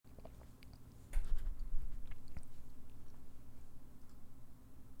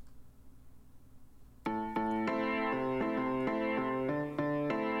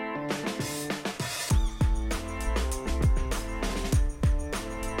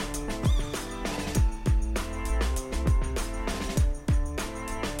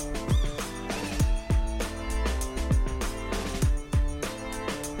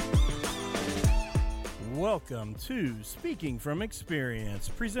Welcome to Speaking from Experience,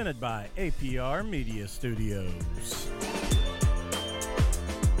 presented by APR Media Studios.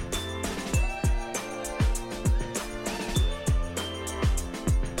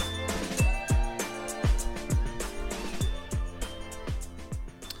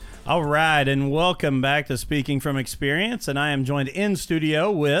 All right, and welcome back to Speaking from Experience, and I am joined in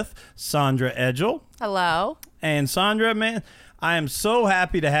studio with Sandra Edgel. Hello. And Sandra, man, I am so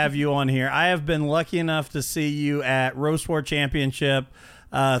happy to have you on here. I have been lucky enough to see you at Roast War Championship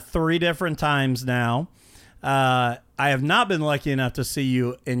 3 different times now. I have not been lucky enough to see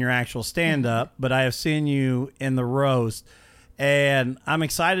you in your actual stand-up, but I have seen you in the roast, and I'm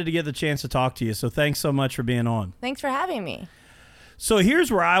excited to get the chance to talk to you, so thanks so much for being on. Thanks for having me. So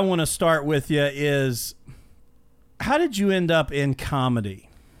here's where I want to start with you is, how did you end up in comedy?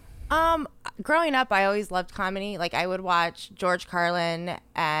 Growing up, I always loved comedy. Like, I would watch George Carlin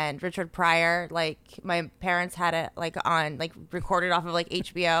and Richard Pryor. Like, my parents had it, like, on, like, recorded off of, like,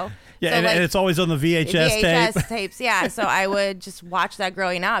 HBO. Yeah, so, and like, it's always on the VHS tape. tapes, yeah. So I would just watch that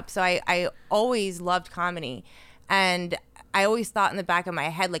growing up. So I always loved comedy. And I always thought in the back of my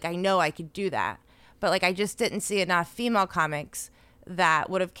head, like, I know I could do that. But, like, I just didn't see enough female comics that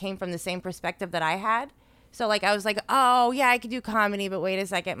would have came from the same perspective that I had. So, like, I was like, oh, yeah, I could do comedy, but wait a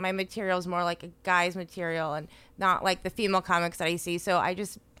second, my material is more like a guy's material and not like the female comics that I see. So I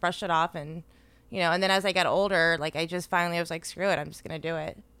just brushed it off and, you know, and then as I got older, like, I was like, screw it, I'm just going to do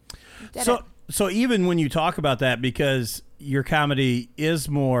it. So even when you talk about that, because your comedy is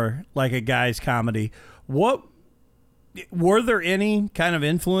more like a guy's comedy, were there any kind of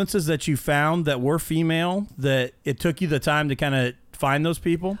influences that you found that were female that it took you the time to kind of find those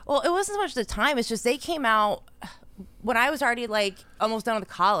people? Well, it wasn't so much the time. It's just they came out when I was already, like, almost done with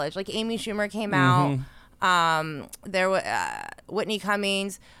college. Like, Amy Schumer came out. There was Whitney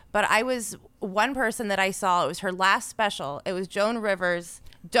Cummings. But I was one person that I saw. It was her last special. It was Joan Rivers,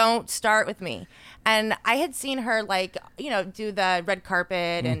 Don't Start With Me. And I had seen her, like, you know, do the red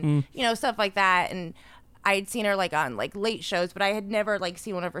carpet and, you know, stuff like that. And I had seen her, like, on, like, late shows, but I had never, like,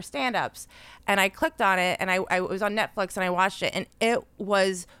 seen one of her stand-ups. And I clicked on it, and I was on Netflix, and I watched it, and it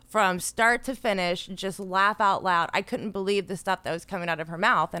was from start to finish, just laugh out loud. I couldn't believe the stuff that was coming out of her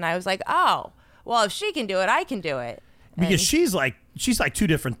mouth, and I was like, oh, well, if she can do it, I can do it. Because she's like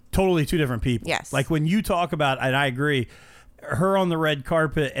totally two different people. Yes. Like, when you talk about, and I agree, her on the red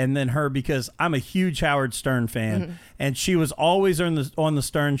carpet and then her, because I'm a huge Howard Stern fan, and she was always on the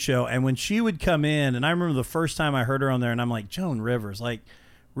Stern show, and when she would come in, and I remember the first time I heard her on there, and I'm like, Joan Rivers, like,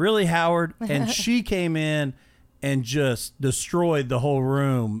 really, Howard? And she came in and just destroyed the whole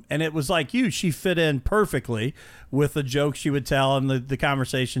room, and it was like she fit in perfectly with the jokes she would tell and the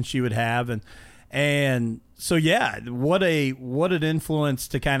conversation she would have, and so yeah, what an influence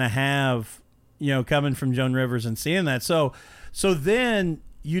to kind of have, you know, coming from Joan Rivers and seeing that. So then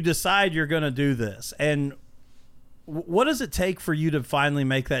you decide you're going to do this. And what does it take for you to finally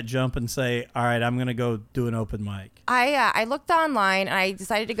make that jump and say, all right, I'm going to go do an open mic? I looked online, and I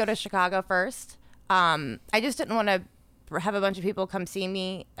decided to go to Chicago first. I just didn't want to have a bunch of people come see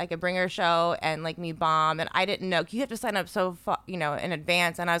me, like a bringer show, and, like, me bomb. And I didn't know. You have to sign up so far, you know, in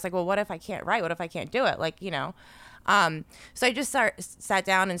advance. And I was like, well, what if I can't write? What if I can't do it? Like, you know. So I just sat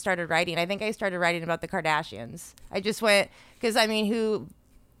down and started writing. I think I started writing about the Kardashians. I just went, because, I mean,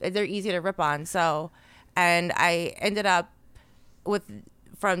 they're easy to rip on. So, and I ended up I'm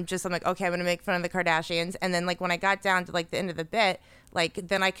like, okay, I'm going to make fun of the Kardashians. And then, like, when I got down to, like, the end of the bit, like,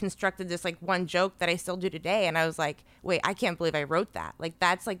 then I constructed this, like, one joke that I still do today. And I was like, wait, I can't believe I wrote that. Like,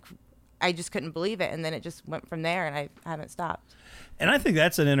 that's, like, I just couldn't believe it. And then it just went from there, and I haven't stopped. And I think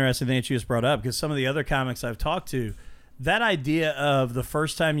that's an interesting thing that you just brought up, because some of the other comics I've talked to, that idea of the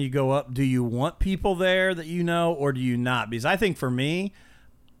first time you go up, do you want people there that you know, or do you not? Because I think for me,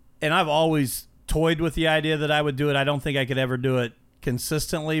 and I've always toyed with the idea that I would do it. I don't think I could ever do it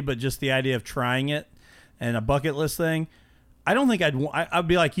consistently, but just the idea of trying it and a bucket list thing, I don't think I'd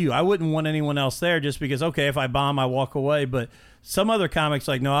be like you. I wouldn't want anyone else there, just because, okay, if I bomb, I walk away. But some other comics,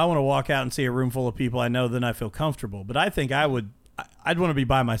 like, no, I want to walk out and see a room full of people I know, then I feel comfortable. But I think I'd want to be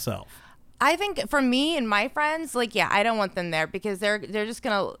by myself. I think for me and my friends, like, yeah, I don't want them there, because they're just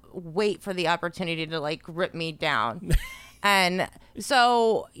gonna wait for the opportunity to, like, rip me down. And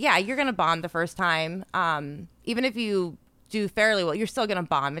so, yeah, you're gonna bomb the first time. Even if you do fairly well, you're still gonna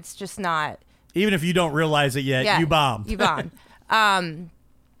bomb. It's just not. Even if you don't realize it yet, you bomb. You bomb.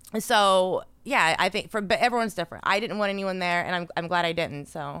 So yeah, I think but everyone's different. I didn't want anyone there, and I'm glad I didn't.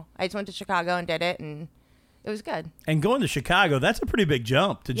 So I just went to Chicago and did it, and it was good. And going to Chicago, that's a pretty big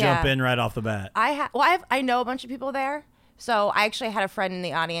jump to jump in right off the bat. I know a bunch of people there, So I actually had a friend in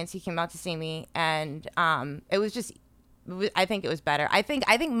the audience. He came out to see me, and it was just. I think it was better. I think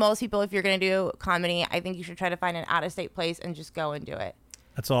most people, if you're going to do comedy, I think you should try to find an out-of-state place and just go and do it.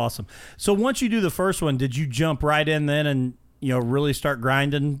 That's awesome. So once you do the first one, did you jump right in then and really start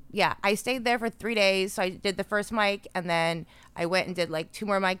grinding? Yeah, I stayed there for 3 days. So I did the first mic, and then I went and did like 2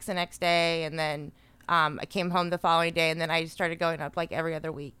 more mics the next day, and then I came home the following day, and then I started going up like every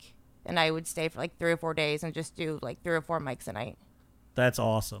other week, and I would stay for like 3 or 4 days and just do like 3 or 4 mics a night. That's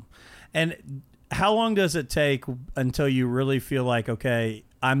awesome. And how long does it take until you really feel like, okay,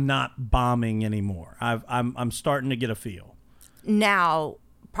 I'm not bombing anymore? I'm starting to get a feel.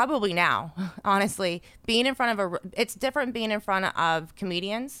 Probably now, honestly. Being in front of it's different being in front of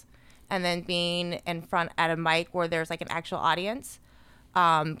comedians and then being in front at a mic where there's like an actual audience.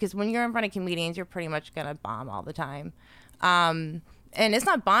 Because when you're in front of comedians, you're pretty much going to bomb all the time. And it's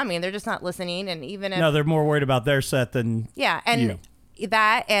not bombing, they're just not listening. And even if... No, they're more worried about their set than you.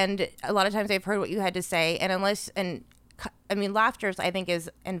 That, and a lot of times they've heard what you had to say, and laughter, I think, is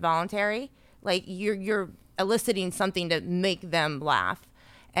involuntary. Like you're eliciting something to make them laugh,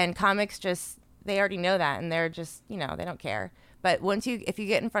 and comics they already know that, and they're just they don't care. But if you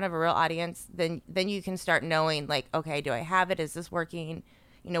get in front of a real audience, then you can start knowing, like, okay, do I have it? Is this working?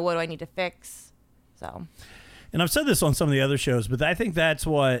 What do I need to fix? So, and I've said this on some of the other shows, but I think that's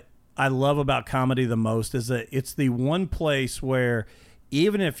what I love about comedy the most, is that it's the one place where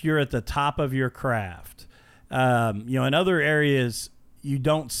even if you're at the top of your craft, in other areas, you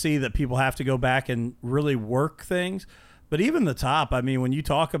don't see that people have to go back and really work things. But even the top, I mean, when you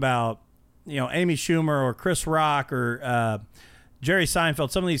talk about, Amy Schumer or Chris Rock or Jerry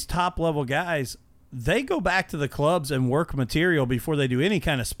Seinfeld, some of these top level guys, they go back to the clubs and work material before they do any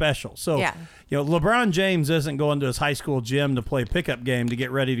kind of special. So, LeBron James isn't going to his high school gym to play pickup game to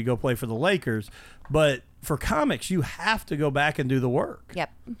get ready to go play for the Lakers. But for comics, you have to go back and do the work.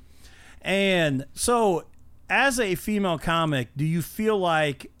 Yep. And so as a female comic, do you feel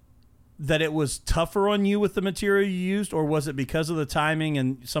like that it was tougher on you with the material you used, or was it because of the timing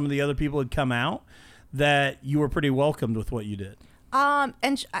and some of the other people had come out that you were pretty welcomed with what you did? And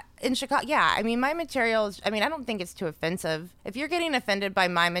in Chicago, yeah. I mean, my materials, I don't think it's too offensive. If you're getting offended by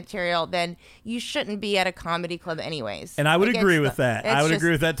my material, then you shouldn't be at a comedy club anyways. And I would agree with that. I would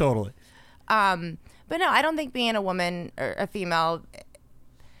agree with that totally. But no, I don't think being a woman or a female,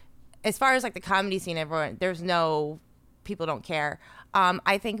 as far as like the comedy scene, people don't care.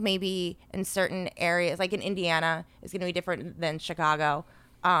 I think maybe in certain areas, like in Indiana, it's going to be different than Chicago.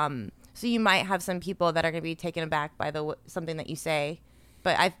 So you might have some people that are going to be taken aback by something that you say,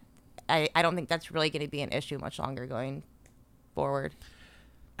 but I don't think that's really going to be an issue much longer going forward.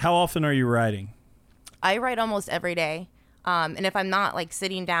 How often are you writing? I write almost every day. And if I'm not like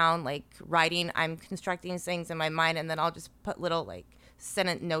sitting down, like writing, I'm constructing things in my mind, and then I'll just put little like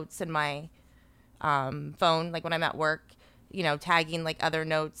sentence notes in my phone, like when I'm at work, tagging like other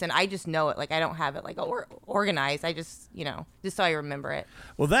notes, and I just know it. Like I don't have it like organized. I just, just so I remember it.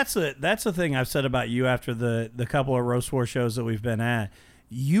 Well, that's the thing I've said about you after the couple of Roast War shows that we've been at.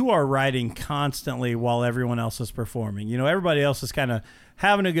 You are writing constantly while everyone else is performing. Everybody else is kind of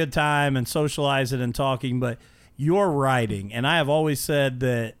having a good time and socializing and talking, but you're writing. And I have always said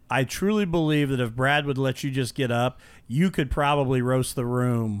that I truly believe that if Brad would let you just get up, you could probably roast the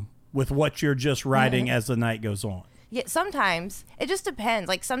room with what you're just writing as the night goes on. Yeah, sometimes it just depends.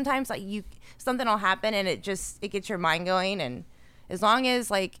 Like sometimes like something will happen and it gets your mind going, and as long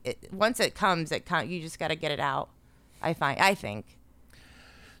as once it comes, you just got to get it out. I think.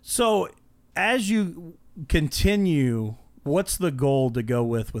 So as you continue, what's the goal to go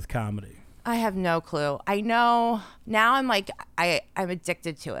with comedy? I have no clue. I know now I'm like, I'm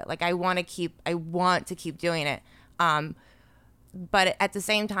addicted to it. Like I want to keep doing it. But at the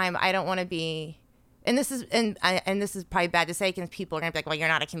same time, I don't want to be, and this is probably bad to say because people are going to be like, well, you're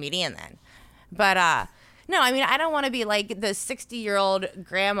not a comedian then. But, no, I don't want to be like the 60-year-old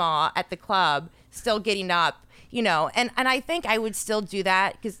grandma at the club still getting up, and I think I would still do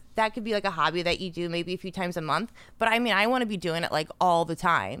that because that could be like a hobby that you do maybe a few times a month. But I want to be doing it like all the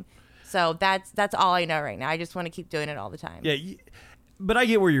time. So that's all I know right now. I just want to keep doing it all the time. Yeah, but I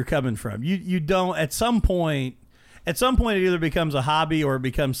get where you're coming from. You don't at some point it either becomes a hobby or it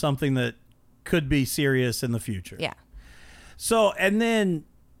becomes something that could be serious in the future. Yeah. So and then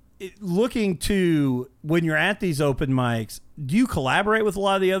looking to when you're at these open mics, do you collaborate with a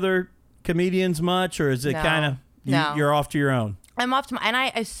lot of the other comedians much, or is it kind of you're off to your own? I'm off to and I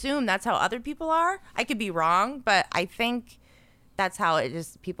assume that's how other people are. I could be wrong, but I think that's how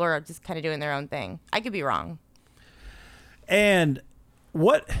people are just kind of doing their own thing. I could be wrong. And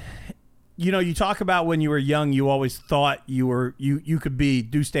what you talk about when you were young, you always thought you could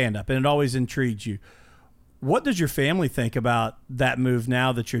do stand up, and it always intrigued you. What does your family think about that move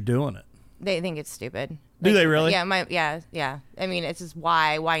now that you're doing it? They think it's stupid. Do they really? Yeah, yeah. I mean, it's just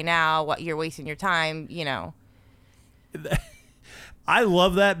why now? What, you're wasting your time, I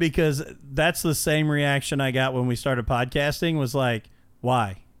love that, because that's the same reaction I got when we started podcasting. Was like,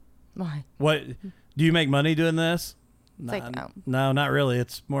 why? Why? What? Do you make money doing this? No, not really.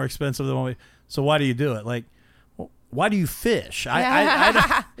 It's more expensive than so why do you do it? Like, why do you fish?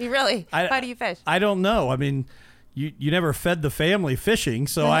 I really? Why do you fish? I don't know. I mean, you never fed the family fishing,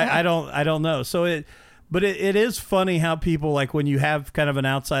 so I don't know. So it is funny how people, like, when you have kind of an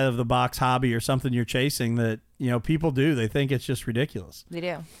outside of the box hobby or something you're chasing, that people do. They think it's just ridiculous. They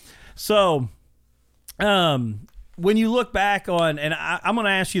do. So, when you look back on, and I'm going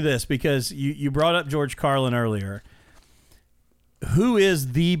to ask you this, because you brought up George Carlin earlier. Who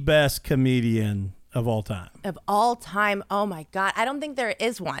is the best comedian of all time? Of all time? Oh my God. I don't think there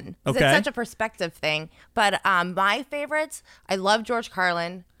is one. Okay. It's such a perspective thing. But my favorites, I love George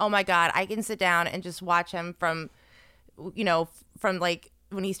Carlin. Oh my God. I can sit down and just watch him from like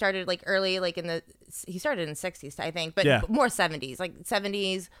when he started, like early, like he started in the 60s, I think, but more 70s, like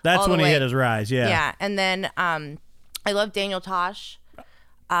 70s. That's when he hit his rise. Yeah. Yeah. And then I love Daniel Tosh.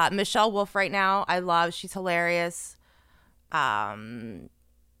 Michelle Wolf right now. She's hilarious. Joan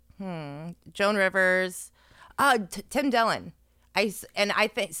Rivers, Tim Dillon. I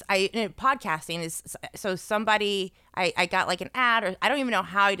think podcasting is so somebody I got like an ad, or I don't even know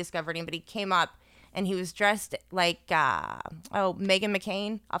how I discovered him, but he came up and he was dressed like Meghan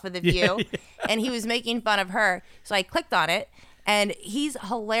McCain off of The View, and he was making fun of her. So I clicked on it, and he's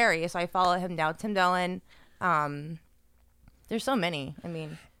hilarious. So I follow him now. Tim Dillon. There's so many. I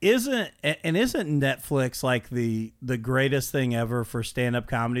mean. Isn't Netflix like the greatest thing ever for stand-up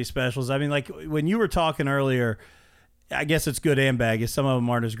comedy specials? I mean, like when you were talking earlier, I guess it's good and bad. I guess some of them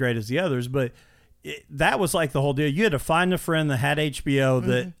aren't as great as the others, but that was like the whole deal. You had to find a friend that had HBO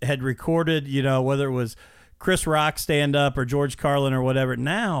that had recorded, whether it was Chris Rock stand-up or George Carlin or whatever.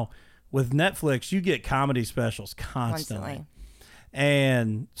 Now, with Netflix, you get comedy specials constantly.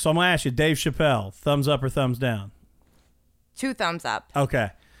 And so I'm going to ask you, Dave Chappelle, thumbs up or thumbs down? 2 thumbs up. Okay.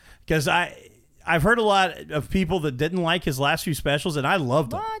 Because I've heard a lot of people that didn't like his last few specials, and I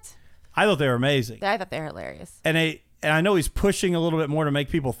loved them. What? I thought they were amazing. I thought they were hilarious. And I know he's pushing a little bit more to make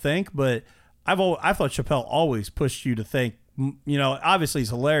people think, but I thought Chappelle always pushed you to think. Obviously he's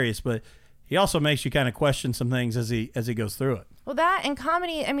hilarious, but he also makes you kind of question some things as he goes through it. Well, that and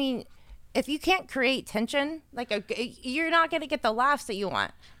comedy, I mean, if you can't create tension, you're not going to get the laughs that you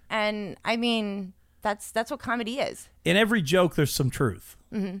want. And I mean, that's what comedy is. In every joke, there's some truth.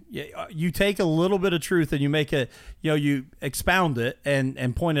 Mm-hmm. You take a little bit of truth and you make it, you expound it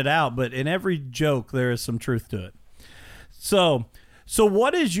and point it out. But in every joke, there is some truth to it. So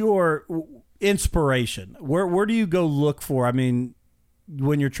what is your inspiration? Where do you go look for? I mean,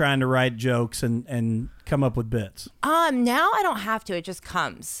 when you're trying to write jokes and come up with bits? Now I don't have to. It just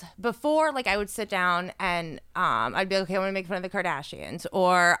comes. Before, I would sit down and I'd be like, okay, I want to make fun of the Kardashians.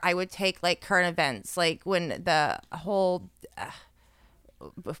 Or I would take, current events, like when the whole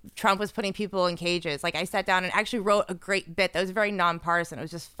Trump was putting people in cages. I sat down and actually wrote a great bit that was very nonpartisan. It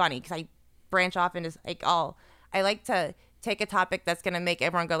was just funny because I branch off into, I like to take a topic that's going to make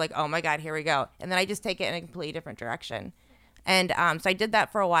everyone go oh my God, here we go. And then I just take it in a completely different direction. And so I did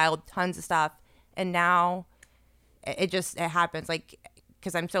that for a while, tons of stuff. And now it happens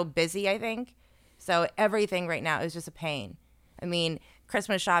because I'm so busy, I think. So everything right now is just a pain. I mean,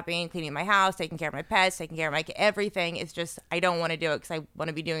 Christmas shopping, cleaning my house, taking care of my pets, taking care of everything. It's just, I don't want to do it because I want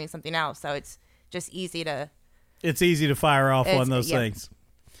to be doing something else. So it's just easy to. It's easy to fire off on those things.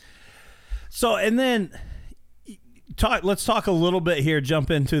 So, and then let's talk a little bit here,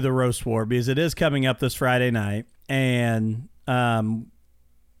 jump into the roast war, because it is coming up this Friday night. And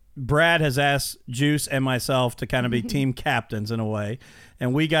Brad has asked Juice and myself to kind of be team captains in a way,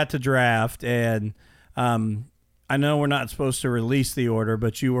 and we got to draft. And I know we're not supposed to release the order,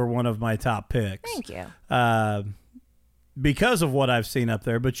 but you were one of my top picks. Thank you. Because of what I've seen up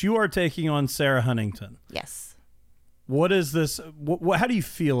there. But you are taking on Sarah Huntington. Yes. What is this? How do you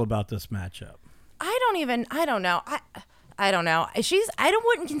feel about this matchup? I don't know. I don't know. I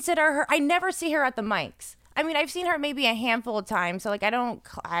wouldn't consider her. I never see her at the mics. I mean, I've seen her maybe a handful of times. So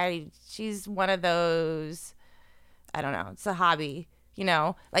she's one of those, I don't know. It's a hobby,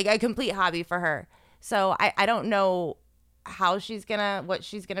 a complete hobby for her. So I don't know what she's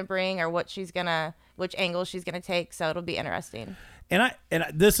gonna bring or which angle she's gonna take. So it'll be interesting. And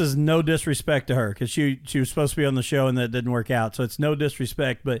this is no disrespect to her, because she was supposed to be on the show and that didn't work out. So it's no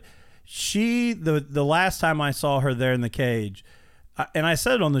disrespect, but the last time I saw her there in the cage, and I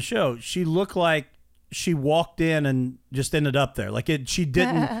said it on the show, she looked like she walked in and just ended up there. Like she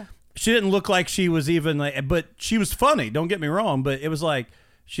didn't look like she was even like, but she was funny. Don't get me wrong, but it was like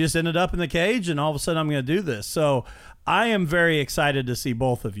she just ended up in the cage, and all of a sudden I'm going to do this. So I am very excited to see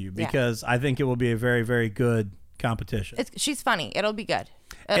both of you because I think it will be a very, very good competition. She's funny. It'll be good.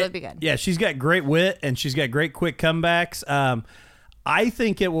 It'll be good. Yeah, she's got great wit and she's got great quick comebacks. I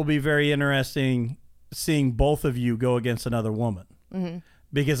think it will be very interesting seeing both of you go against another woman. Mm-hmm.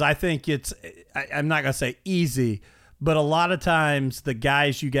 Because I think I'm not going to say easy, but a lot of times the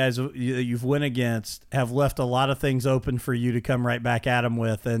guys you've went against have left a lot of things open for you to come right back at them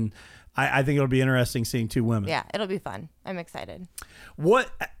with. And I think it'll be interesting seeing two women. Yeah, it'll be fun. I'm excited.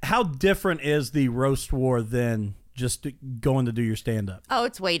 How different is the roast war than just going to do your stand-up? Oh,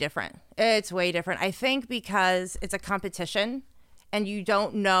 it's way different. It's way different. I think because it's a competition and you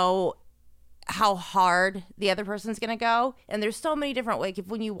don't know how hard the other person's going to go. And there's so many different ways.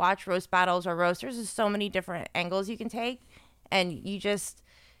 When you watch roast battles or roasters, there's so many different angles you can take. And you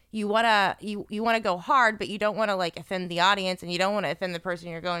want to go hard, but you don't want to like offend the audience and you don't want to offend the person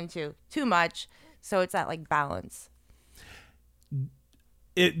you're going to too much. So it's that like balance.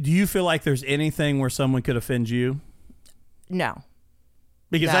 Do you feel like there's anything where someone could offend you? No.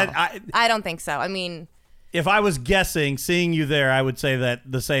 Because no. I don't think so. I mean, if I was guessing, seeing you there, I would say that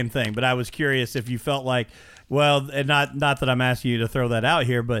the same thing. But I was curious if you felt like, well, and not that I'm asking you to throw that out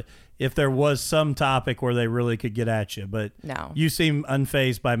here, but if there was some topic where they really could get at you. But no, you seem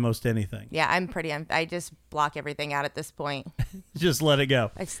unfazed by most anything. Yeah, I'm pretty. I just block everything out at this point. Just let it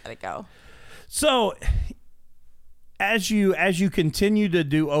go. I just let it go. So, as you continue to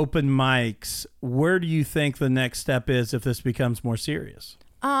do open mics, where do you think the next step is if this becomes more serious?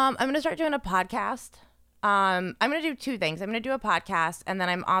 I'm going to start doing a podcast. I'm going to do two things. I'm going to do a podcast, and then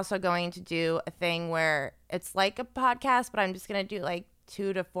I'm also going to do a thing where it's like a podcast, but I'm just going to do like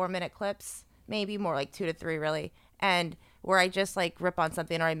 2 to 4 minute clips, maybe more like 2 to 3 really, and where I just like rip on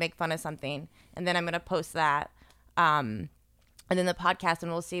something or I make fun of something, and then I'm going to post that, and then the podcast,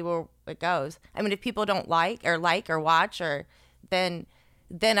 and we'll see where it goes. I mean, if people don't like or watch, or then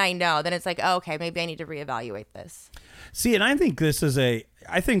I know, then it's like, oh, okay, maybe I need to reevaluate this. See, and I think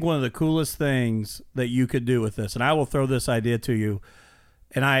I think one of the coolest things that you could do with this, and I will throw this idea to you,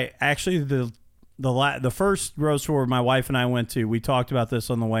 and I actually, the first roast war my wife and I went to, we talked about this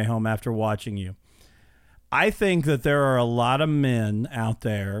on the way home after watching you. I think that there are a lot of men out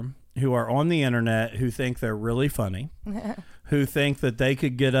there who are on the internet who think they're really funny, who think that they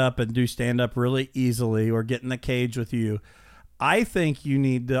could get up and do stand-up really easily or get in the cage with you. I think you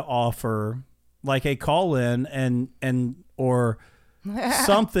need to offer like a call-in and or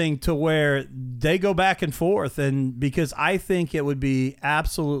something to where they go back and forth, and because I think it would be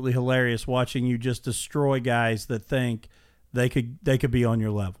absolutely hilarious watching you just destroy guys that think they could be on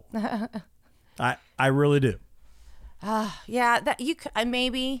your level. I really do. Yeah, that you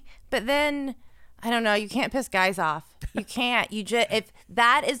maybe, but then I don't know. You can't piss guys off. You can't. If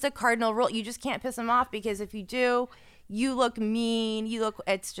that is the cardinal rule, you just can't piss them off, because if you do, you look mean.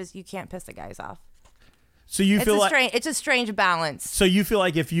 It's just, you can't piss the guys off. So you feel like it's a strange balance. So you feel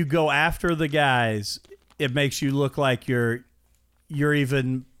like if you go after the guys, it makes you look like you're at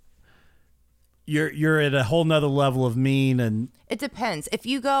a whole nother level of mean. And it depends. If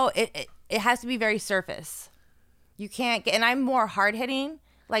you go, it has to be very surface. You can't get, and I'm more hard hitting.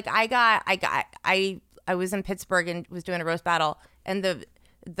 Like I was in Pittsburgh and was doing a roast battle, and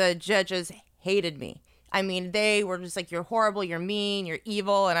the judges hated me. I mean, they were just like, you're horrible, you're mean, you're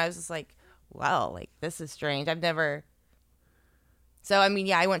evil. And I was just like, wow, like, this is strange. I've never. So, I mean,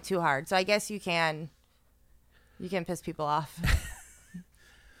 yeah, I went too hard. So I guess you can piss people off.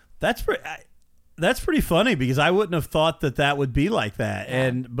 That's pretty funny, because I wouldn't have thought that would be like that.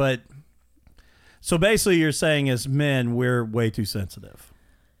 Yeah. So basically you're saying as men, we're way too sensitive.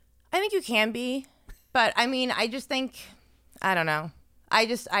 I think you can be, but I mean, I just think, I don't know. I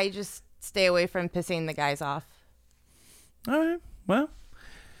just stay away from pissing the guys off. All right. Well,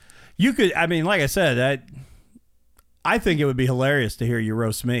 you could, I mean, like I said, I think it would be hilarious to hear you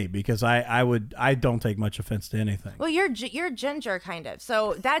roast me, because I don't take much offense to anything. Well, you're ginger kind of,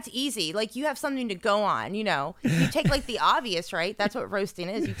 so that's easy. Like, you have something to go on, you know. You take like the obvious, right? That's what roasting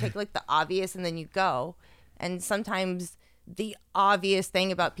is. You take like the obvious and then you go. And sometimes the obvious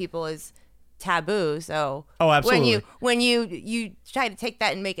thing about people is taboo. So absolutely. when you try to take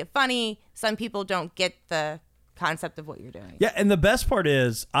that and make it funny, some people don't get the concept of what you're doing. Yeah, and the best part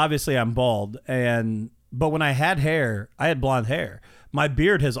is, obviously I'm bald, but when I had hair, I had blonde hair. My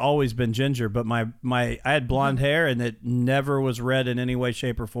beard has always been ginger, but I had blonde hair and it never was red in any way,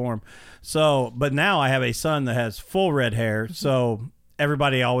 shape, or form. So, but now I have a son that has full red hair. So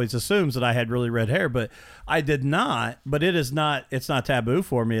everybody always assumes that I had really red hair, but I did not. But it's not taboo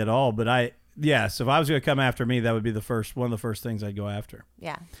for me at all. But yes, if I was going to come after me, that would be one of the first things I'd go after.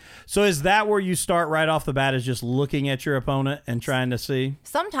 Yeah. So is that where you start right off the bat, is just looking at your opponent and trying to see?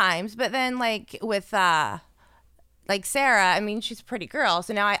 Sometimes, but then like with like Sarah, I mean, she's a pretty girl,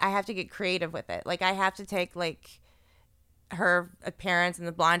 so now I have to get creative with it. Like I have to take like her appearance and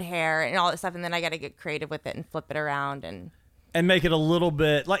the blonde hair and all that stuff, and then I got to get creative with it and flip it around and make it a little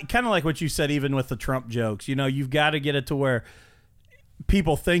bit like kind of like what you said, even with the Trump jokes. You know, you've got to get it to where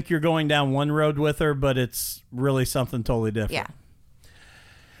people think you're going down one road with her, but it's really something totally different. Yeah.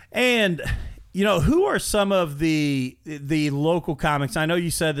 And you know, who are some of the local comics? I know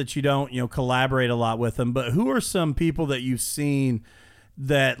you said that you don't, collaborate a lot with them, but who are some people that you've seen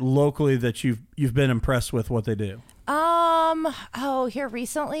that locally that you've been impressed with what they do? Here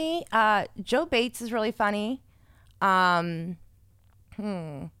recently, Joe Bates is really funny. Trying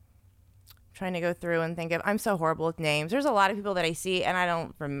to go through and think of. I'm so horrible with names. There's a lot of people that I see and I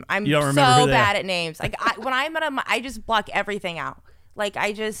don't. I'm so bad at names. Like when I'm at I just block everything out. Like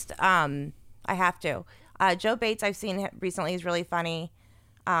I just I have to. Joe Bates, I've seen recently, is really funny.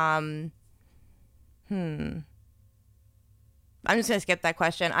 I'm just gonna skip that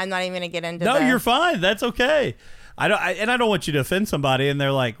question. I'm not even gonna get into. No, you're fine. That's okay. I don't want you to offend somebody, and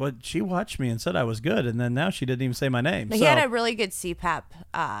they're like, "Well, she watched me and said I was good, and then now she didn't even say my name." He had a really good CPAP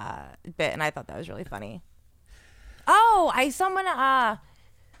bit, and I thought that was really funny. Oh,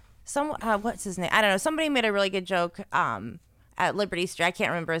 what's his name? I don't know. Somebody made a really good joke. At Liberty Street. I can't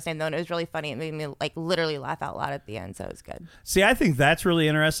remember his name though, and it was really funny. It made me like literally laugh out loud at the end, so it was good. See, I think that's really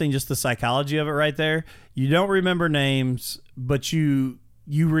interesting, just the psychology of it right there. You don't remember names, but you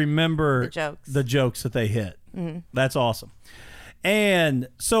remember the jokes that they hit. Mm-hmm. That's awesome. And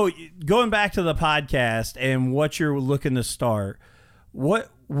so going back to the podcast and what you're looking to start, what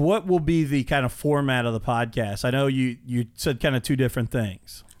will be the kind of format of the podcast? I know you said kind of two different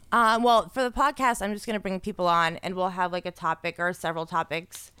things. Well, for the podcast, I'm just going to bring people on and we'll have like a topic or several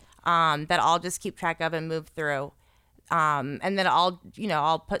topics that I'll just keep track of and move through. And then I'll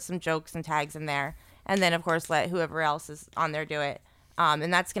put some jokes and tags in there. And then, of course, let whoever else is on there do it.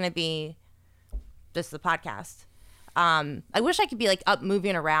 And that's going to be just the podcast. I wish I could be like up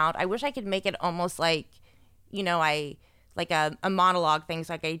moving around. I wish I could make it almost like, a monologue thing.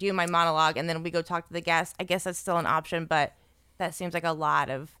 So like I do my monologue and then we go talk to the guest. I guess that's still an option, but that seems like a lot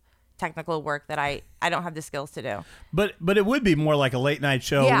of technical work that I don't have the skills to do. But it would be more like a late night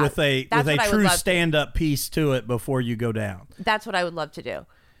show with a true stand up piece to it before you go down. That's what I would love to do.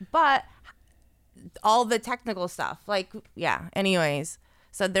 But all the technical stuff, anyways.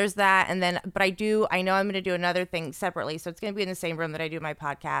 So there's that, and then but I know I'm going to do another thing separately. So it's going to be in the same room that I do my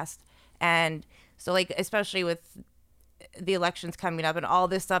podcast. And so like especially with the elections coming up and all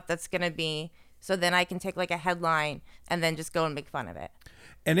this stuff that's going to be, so then I can take like a headline and then just go and make fun of it.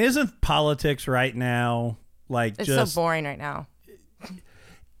 And isn't politics right now it's so boring right now?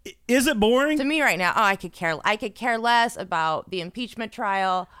 Is it boring to me right now? Oh, I could care less about the impeachment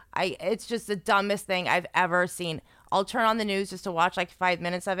trial. It's just the dumbest thing I've ever seen. I'll turn on the news just to watch like 5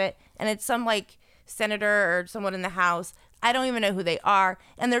 minutes of it, and it's some like senator or someone in the House. I don't even know who they are,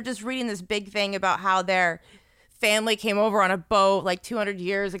 and they're just reading this big thing about how their family came over on a boat like 200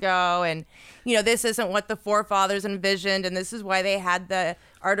 years ago, and this isn't what the forefathers envisioned, and this is why they had the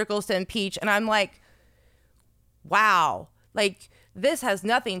articles to impeach. And I'm like, wow, like this has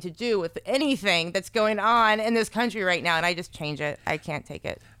nothing to do with anything that's going on in this country right now. And I just change it. I can't take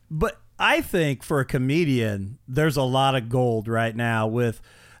it. But I think for a comedian, there's a lot of gold right now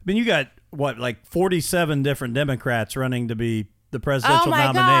you got like 47 different Democrats running to be the presidential nominee.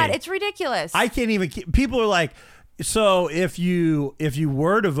 Oh my God, it's ridiculous. I can't even people are like, so if you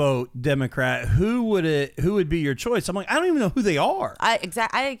were to vote Democrat, who would be your choice? I'm like, I don't even know who they are. I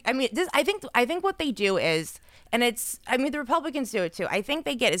think what they do is, and the Republicans do it too. I think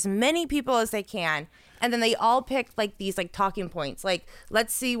they get as many people as they can, and then they all pick like these like talking points. Like,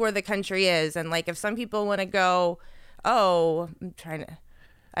 let's see where the country is, and like if some people want to go, I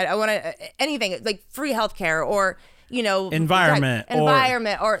want to anything like free healthcare or environment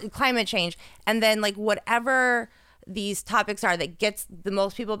or climate change, and then like whatever these topics are that gets the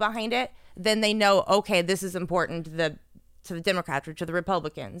most people behind it, then they know, okay, this is important to the Democrats or to the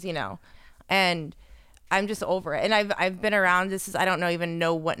Republicans, and I'm just over it. And I've been around. I don't even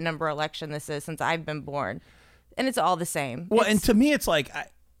know what number election this is since I've been born, and it's all the same. Well, and to me, it's like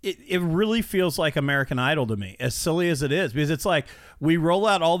it really feels like American Idol to me, as silly as it is, because it's like we roll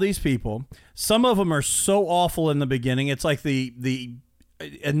out all these people. Some of them are so awful in the beginning. It's like the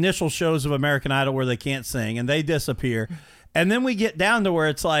initial shows of American Idol where they can't sing and they disappear. And then we get down to where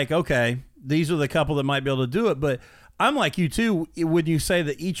it's like, okay, these are the couple that might be able to do it. But I'm like you too, when you say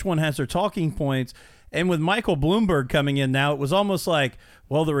that each one has their talking points. And with Michael Bloomberg coming in now, it was almost like,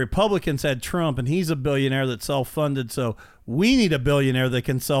 well, the Republicans had Trump and he's a billionaire that's self-funded. So we need a billionaire that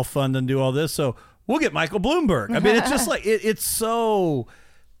can self-fund and do all this. So we'll get Michael Bloomberg. I mean, it's just like, it's so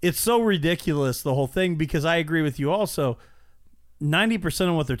ridiculous, the whole thing, because I agree with you also. 90%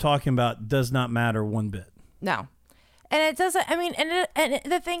 of what they're talking about does not matter one bit. No. And it doesn't, I mean, and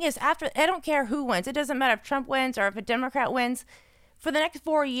the thing is, I don't care who wins. It doesn't matter if Trump wins or if a Democrat wins. For the next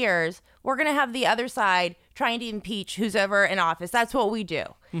 4 years, we're going to have the other side trying to impeach who's ever in office. That's what we do.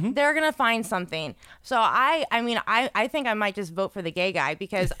 Mm-hmm. They're going to find something. So I think I might just vote for the gay guy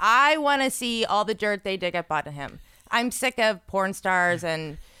because I want to see all the dirt they dig up on him. I'm sick of porn stars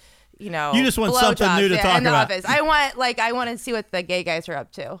and, you just want something new to talk about. Office. I want to see what the gay guys are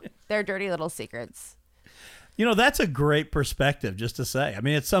up to. Their dirty little secrets. That's a great perspective, just to say. I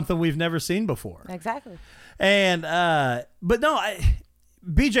mean, it's something we've never seen before. Exactly. And, but no,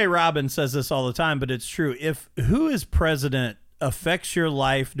 BJ Robbins says this all the time, but it's true. If who is president affects your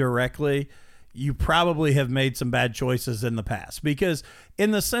life directly, you probably have made some bad choices in the past. Because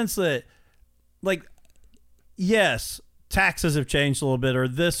in the sense that, like, yes, taxes have changed a little bit or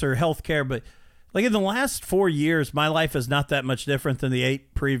this or healthcare, but like in the last 4 years, my life is not that much different than the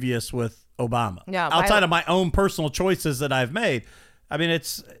 8 previous with Obama. Yeah, outside of my own personal choices that I've made. I mean,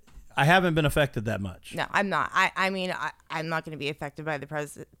 I haven't been affected that much. No, I'm not. I'm not going to be affected by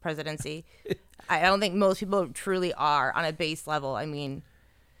the presidency. I don't think most people truly are on a base level. I mean,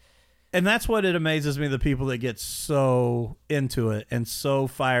 and that's what it amazes me, the people that get so into it and so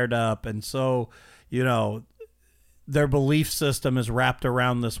fired up and so, their belief system is wrapped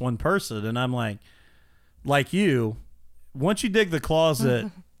around this one person. And I'm like you, once you dig the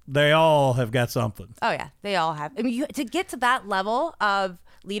closet, they all have got something. Oh, yeah, they all have. I mean, to get to that level of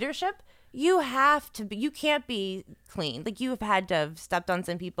leadership, you can't be clean. Like, you have had to have stepped on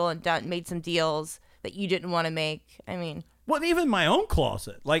some people and made some deals that you didn't want to make. I mean, well, even my own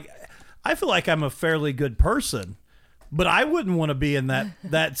closet. Like, I feel like I'm a fairly good person, but I wouldn't want to be in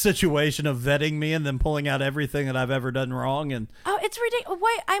that situation of vetting me and then pulling out everything that I've ever done wrong. And it's ridiculous.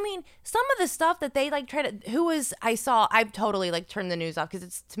 Wait, I mean, some of the stuff that they I've totally turned the news off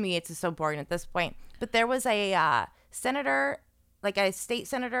because to me it's just so boring at this point. But there was a senator, like a state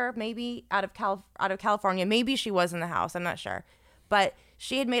senator, maybe out of California. Maybe she was in the House. I'm not sure. But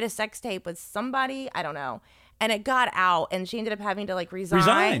she had made a sex tape with somebody. I don't know. And it got out and she ended up having to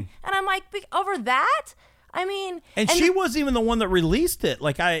resign. And I'm like, over that? I mean, and she wasn't even the one that released it.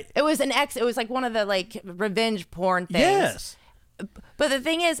 It was it was one of the revenge porn things. Yes. But the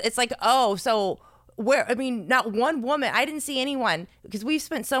thing is, it's so where, I mean, not one woman, I didn't see anyone, because we've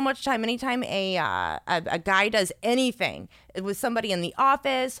spent so much time, anytime a guy does anything with somebody in the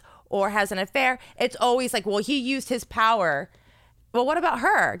office or has an affair, it's always well, he used his power. Well, what about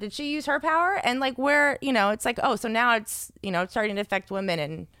her? Did she use her power? And where, it's so now it's, it's starting to affect women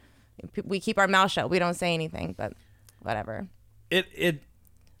and we keep our mouth shut. We don't say anything, but whatever.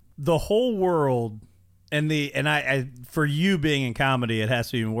 The whole world and I for you being in comedy, it has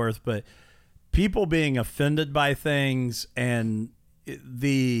to be even worse, but people being offended by things and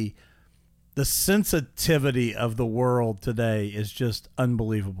the sensitivity of the world today is just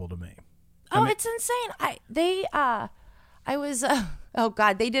unbelievable to me. Oh, it's insane. They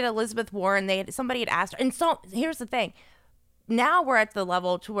did Elizabeth Warren. Somebody had asked her. And so here's the thing. Now we're at the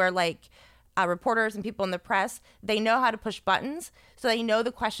level to where reporters and people in the press, they know how to push buttons. So they know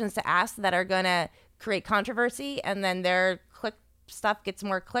the questions to ask that are going to create controversy. And then their click stuff gets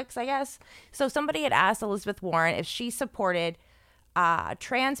more clicks, I guess. So somebody had asked Elizabeth Warren if she supported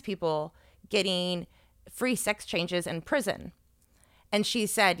trans people getting free sex changes in prison. And she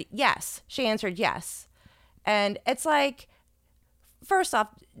said yes. She answered yes. And it's first off,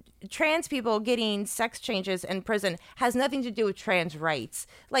 trans people getting sex changes in prison has nothing to do with trans rights.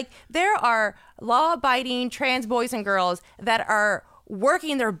 There are law-abiding trans boys and girls that are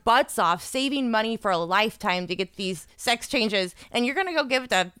working their butts off, saving money for a lifetime to get these sex changes, and you're gonna go give it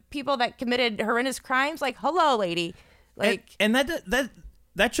to people that committed horrendous crimes? Hello, lady. And that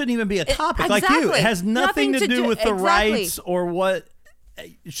shouldn't even be a topic. Exactly. It has nothing to do with the rights or what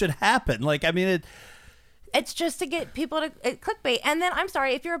should happen. It's just to get people to clickbait. And then, I'm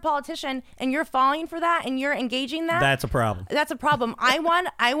sorry, if you're a politician and you're falling for that and you're engaging that, that's a problem. That's a problem. I want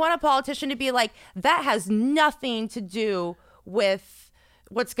a politician to be that has nothing to do with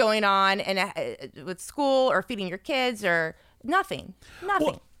what's going on with school or feeding your kids or nothing.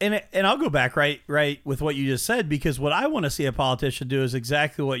 Well, and I'll go back right with what you just said, because what I want to see a politician do is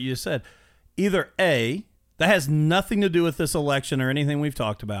exactly what you just said. Either A, that has nothing to do with this election or anything we've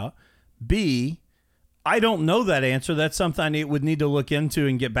talked about. B, I don't know that answer. That's something I would need to look into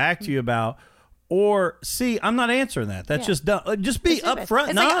and get back to you about. Or C, I'm not answering that. That's just dumb. Just be upfront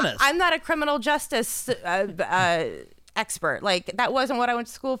and honest. I'm not a criminal justice expert. Like, that wasn't what I went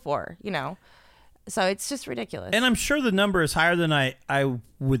to school for, you know? So it's just ridiculous. And I'm sure the number is higher than I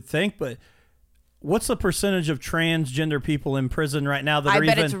would think, but what's the percentage of transgender people in prison right now that I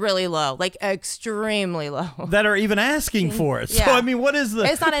bet it's really low, like extremely low. That are even asking for it. Yeah. So, I mean, what is the...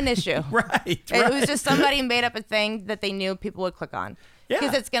 It's not an issue. Right. It was just somebody made up a thing that they knew people would click on.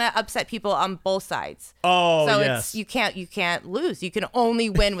 Because it's going to upset people on both sides. Oh, so yes. So you can't lose. You can only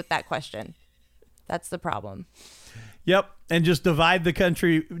win with that question. That's the problem. Yep, and just divide the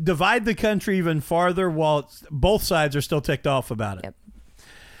country even farther while both sides are still ticked off about it. Yep.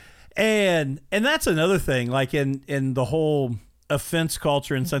 And that's another thing, like in the whole offense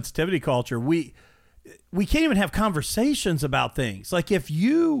culture and sensitivity culture, we can't even have conversations about things. Like, if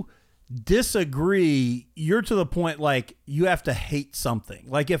you disagree, you're to the point like you have to hate something.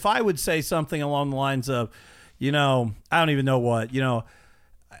 Like, if I would say something along the lines of, I don't even know what,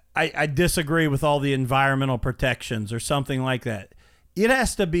 I disagree with all the environmental protections or something like that. It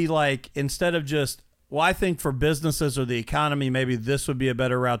has to be like, instead of just, well, I think for businesses or the economy, maybe this would be a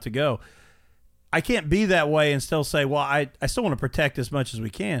better route to go. I can't be that way and still say, well, I still want to protect as much as we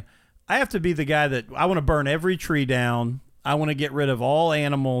can. I have to be the guy that I want to burn every tree down. I want to get rid of all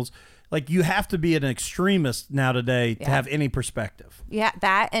animals. Like, you have to be an extremist now today to have any perspective. Yeah,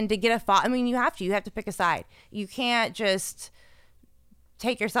 that, and to get you have to pick a side. You can't just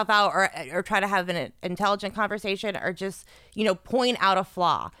take yourself out or try to have an intelligent conversation or just, point out a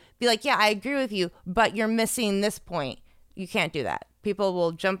flaw. Be like, yeah, I agree with you, but you're missing this point. You can't do that. People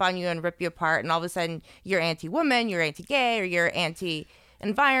will jump on you and rip you apart, and all of a sudden you're anti-woman, you're anti-gay, or you're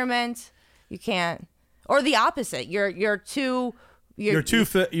anti-environment. You can't. Or the opposite. You're a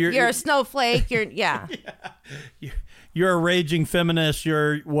snowflake. You're a raging feminist.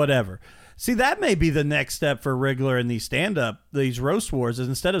 You're whatever. See, that may be the next step for Wrigler in these roast wars, is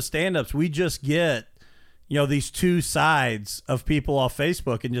instead of stand-ups, we just get, these two sides of people off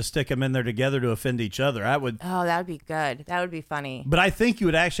Facebook and just stick them in there together to offend each other. Oh, that would be good. That would be funny. But I think you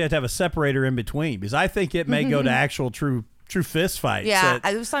would actually have to have a separator in between, because I think it may go to actual true fist fights. Yeah,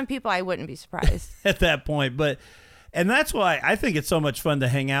 there's some people I wouldn't be surprised. At that point. And that's why I think it's so much fun to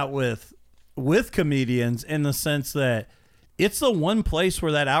hang out with comedians, in the sense that it's the one place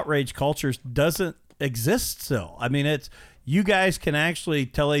where that outrage culture doesn't exist still. I mean, you guys can actually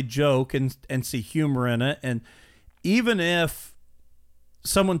tell a joke and see humor in it. And even if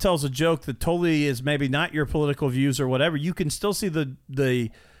someone tells a joke that totally is maybe not your political views or whatever, you can still see the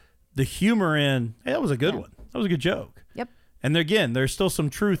humor in, hey, that was a good one. That was a good joke. Yep. And again, there's still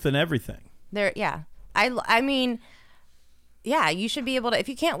some truth in everything. I mean, you should be able to, if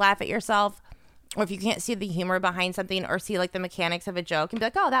you can't laugh at yourself, or if you can't see the humor behind something, or see like the mechanics of a joke and be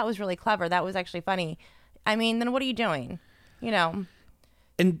like, oh, that was really clever, that was actually funny, I mean, then what are you doing? And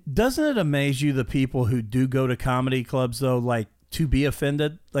doesn't it amaze you, the people who do go to comedy clubs, though, like, to be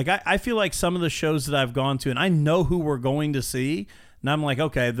offended? Like, I feel like some of the shows that I've gone to, and I know who we're going to see, and I'm like,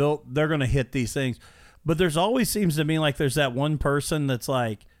 okay, they're going to hit these things. But there's always seems to me like there's that one person that's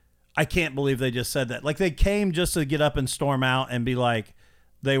like, I can't believe they just said that. Like, they came just to get up and storm out and be like,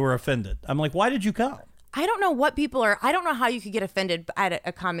 they were offended. I'm like, why did you come? I don't know what people are. I don't know how you could get offended at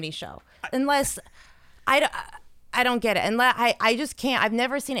a comedy show, unless I don't get it. And I just can't. I've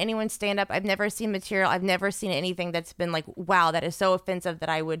never seen anyone stand up. I've never seen material. I've never seen anything that's been like, wow, that is so offensive that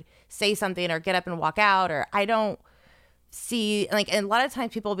I would say something or get up and walk out. Or I don't see, like, and a lot of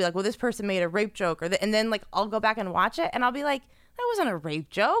times people will be like, well, this person made a rape joke, and then like I'll go back and watch it and I'll be like, that wasn't a rape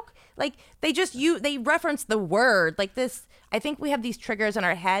joke. Like, they reference the word like this. I think we have these triggers in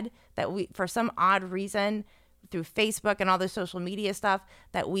our head that we, for some odd reason, through Facebook and all the social media stuff,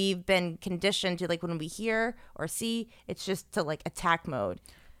 that we've been conditioned to, like, when we hear or see, it's just to like attack mode.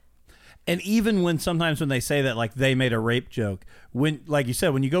 And even sometimes when they say that, like, they made a rape joke, when, like you said,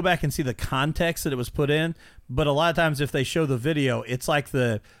 when you go back and see the context that it was put in, but a lot of times if they show the video, it's like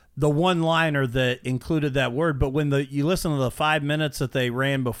the one-liner that included that word. But when you listen to the 5 minutes that they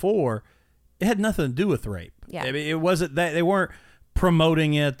ran before, it had nothing to do with rape. Yeah. I mean, it wasn't that, they weren't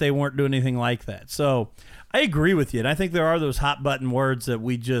promoting it. They weren't doing anything like that. So I agree with you. And I think there are those hot button words that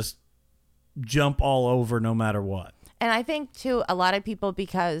we just jump all over no matter what. And I think too, a lot of people,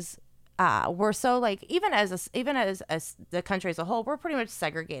 because we're so like even as the country as a whole, we're pretty much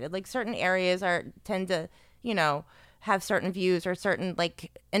segregated. Like certain areas tend to have certain views or certain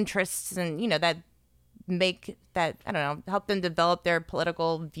like interests, and that make that, I don't know, help them develop their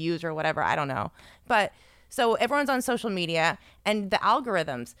political views or whatever. I don't know. But so everyone's on social media and the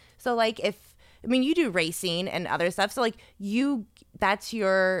algorithms. So like you do racing and other stuff. So like that's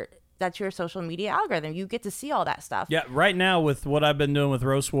your social media algorithm. You get to see all that stuff. Yeah, right now with what I've been doing with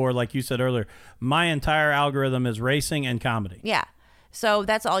Roast War, like you said earlier, my entire algorithm is racing and comedy. Yeah. So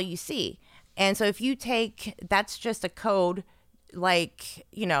that's all you see. And so if you that's just a code, like,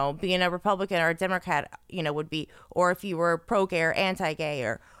 being a Republican or a Democrat, would be, or if you were pro-gay or anti-gay,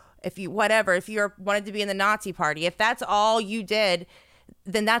 or if you wanted to be in the Nazi party, if that's all you did,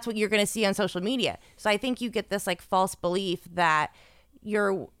 then that's what you're going to see on social media. So I think you get this like false belief that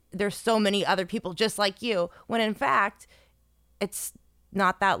there's so many other people just like you, when in fact it's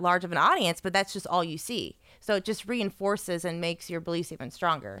not that large of an audience, but that's just all you see. So it just reinforces and makes your beliefs even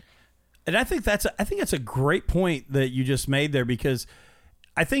stronger.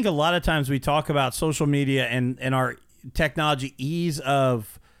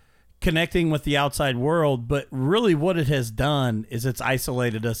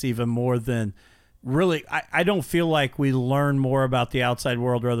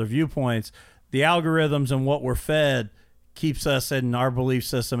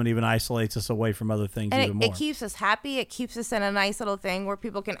 It keeps us happy. It keeps us in a nice little thing where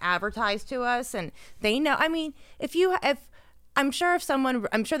people can advertise to us, and they know. I mean, I'm sure there's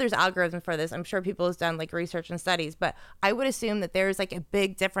algorithms for this. I'm sure people have done like research and studies, but I would assume that there's like a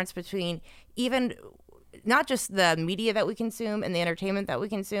big difference between even not just the media that we consume and the entertainment that we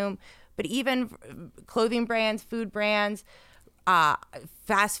consume, but even clothing brands, food brands,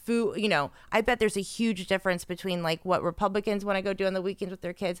 fast food. I bet there's a huge difference between like what Republicans want to go do on the weekends with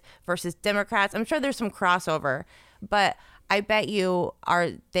their kids versus Democrats. I'm sure there's some crossover, but I bet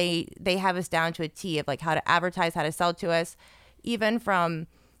they have us down to a T of like how to advertise, how to sell to us, even from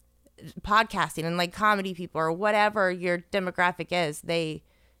podcasting and like comedy people or whatever your demographic is. They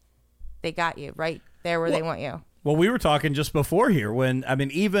got you right there where they want you. Well, we were talking just before here and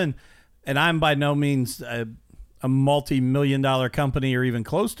I'm by no means a multi-million-dollar company or even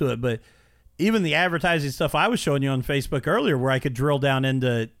close to it, but even the advertising stuff I was showing you on Facebook earlier, where I could drill down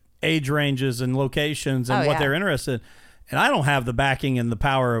into age ranges and locations and what they're interested in. And I don't have the backing and the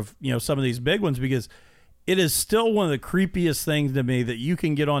power of some of these big ones, because it is still one of the creepiest things to me that you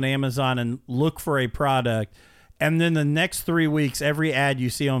can get on Amazon and look for a product, and then the next 3 weeks every ad you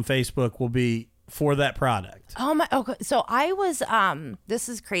see on Facebook will be for that product. Oh my! Okay, so I was this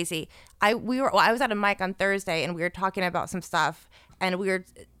is crazy. I was at a mic on Thursday, and we were talking about some stuff, and we were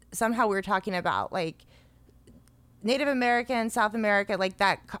talking about like Native American, South America, like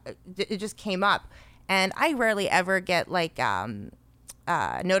that. It just came up, and I rarely ever get like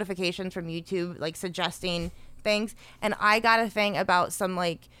notifications from YouTube like suggesting things, and I got a thing about some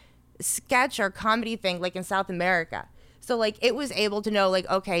like sketch or comedy thing like in South America. So like it was able to know like,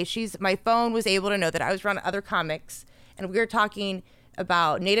 okay, my phone was able to know that I was around other comics, and we were talking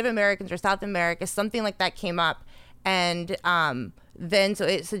about Native Americans or South America, something like that came up, and then so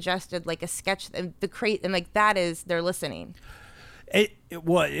it suggested like a sketch, and like that is they're listening.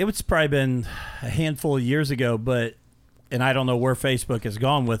 It's probably been a handful of years ago, and I don't know where Facebook has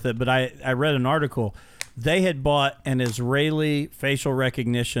gone with it, but I read an article. They had bought an Israeli facial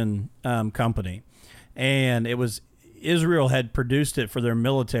recognition company, and Israel had produced it for their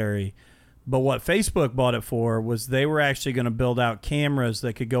military, but what Facebook bought it for was they were actually going to build out cameras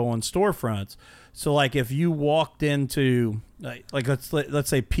that could go on storefronts. So like if you walked into like let's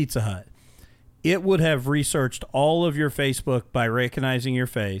say Pizza Hut, it would have researched all of your Facebook by recognizing your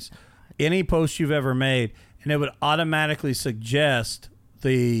face, any post you've ever made, and it would automatically suggest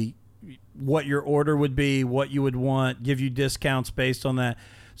what your order would be, what you would want, give you discounts based on that.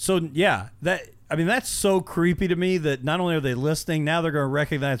 So yeah, that's so creepy to me that not only are they listening, now they're going to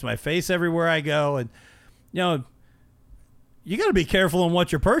recognize my face everywhere I go. And, you got to be careful on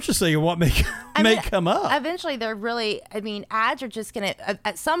what you're purchasing and what may come up. Eventually, ads are just going to,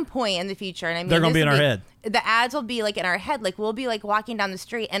 at some point in the future, and they're going to be in our head. The ads will be like in our head. Like we'll be like walking down the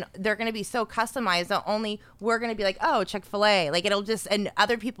street, and they're going to be so customized that only we're going to be like, oh, Chick-fil-A. Like and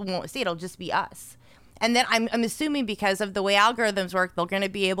other people won't see it. It'll just be us. And then I'm assuming because of the way algorithms work, they're going to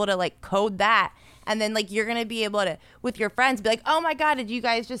be able to like code that. And then like you're going to be able to, with your friends, be like, oh my God, did you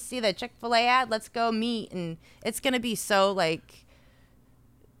guys just see the Chick-fil-A ad? Let's go meet. And it's going to be so like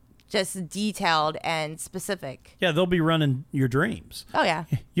just detailed and specific. Yeah, they'll be running your dreams. Oh, yeah.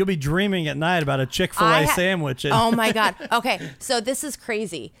 You'll be dreaming at night about a Chick-fil-A sandwich. Oh, my God. Okay, so this is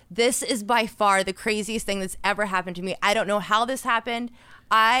crazy. This is by far the craziest thing that's ever happened to me. I don't know how this happened.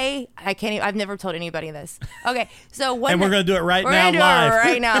 I can't even, I've never told anybody this. Okay, so we're going to do it right now live.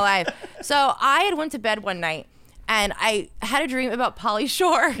 Right now live. So I had went to bed one night, and I had a dream about Pauly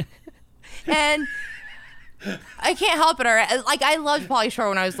Shore. And I can't help it. Like, I loved Pauly Shore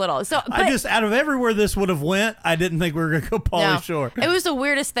when I was little. So I just, out of everywhere this would have went, I didn't think we were going to go Pauly Shore. It was the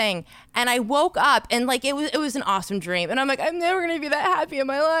weirdest thing. And I woke up, and like it was an awesome dream. And I'm like, I'm never going to be that happy in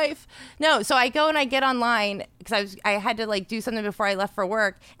my life. No, so I go and I get online because I had to like do something before I left for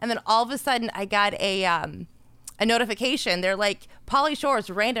work. And then all of a sudden I got a notification. They're like, Pauly Shore's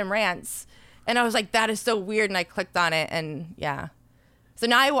random rants. And I was like, that is so weird. And I clicked on it, and yeah. So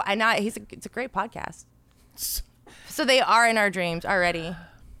now it's a great podcast. So they are in our dreams already.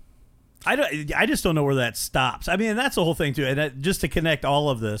 I just don't know where that stops. I mean, that's the whole thing too. And just to connect all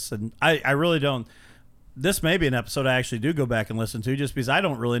of this, and I really don't. This may be an episode I actually do go back and listen to, just because I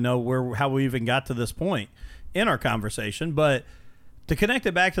don't really know how we even got to this point in our conversation. But to connect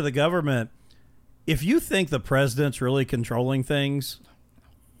it back to the government, if you think the president's really controlling things,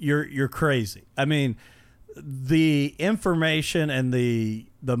 you're crazy. I mean, the information and the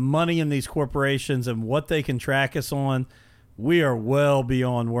money in these corporations and what they can track us on, we are well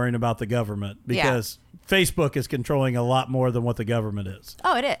beyond worrying about the government, because Facebook is controlling a lot more than what the government is.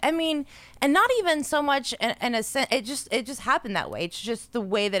 Oh, it is. I mean, and not even so much in a sense. It just happened that way. It's just the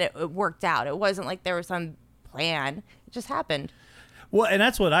way that it worked out. It wasn't like there was some plan. It just happened. Well, and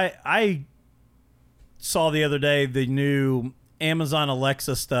that's what I saw the other day, the new Amazon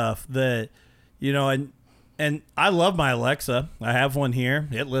Alexa stuff that, you know, and I love my Alexa. I have one here.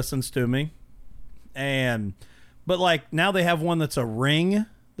 It listens to me. But like now they have one that's a ring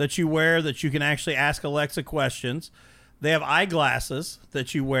that you wear that you can actually ask Alexa questions. They have eyeglasses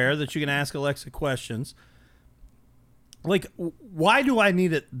that you wear that you can ask Alexa questions. Like, why do I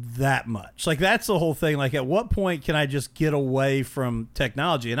need it that much? Like, that's the whole thing. Like, at what point can I just get away from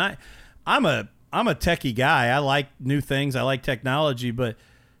technology? And I'm a techie guy. I like new things. I like technology, but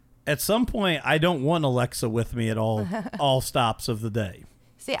at some point, I don't want Alexa with me at all stops of the day.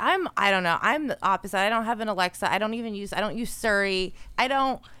 See, I don't know. I'm the opposite. I don't have an Alexa. I don't use Siri.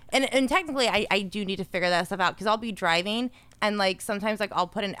 And technically I do need to figure that stuff out, because I'll be driving, and like sometimes like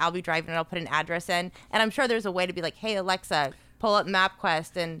I'll be driving and I'll put an address in, and I'm sure there's a way to be like, hey Alexa, pull up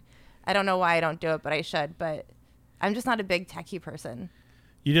MapQuest, and I don't know why I don't do it, but I should. But I'm just not a big techie person.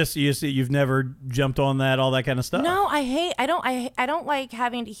 You've never jumped on that, all that kind of stuff? No, I don't like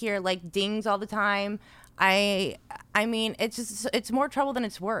having to hear like dings all the time. I mean, it's more trouble than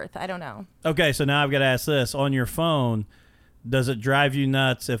it's worth. I don't know. Okay, so now I've got to ask this. On your phone, does it drive you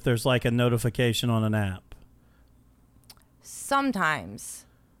nuts if there's like a notification on an app? Sometimes.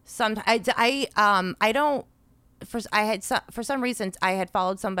 I don't. For some reason I had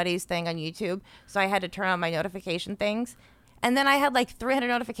followed somebody's thing on YouTube, so I had to turn on my notification things. And then I had like 300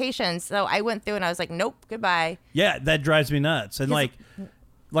 notifications. So I went through and I was like, nope, goodbye. Yeah, that drives me nuts. And like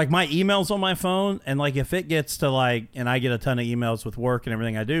my emails on my phone, and like if it gets to like, and I get a ton of emails with work and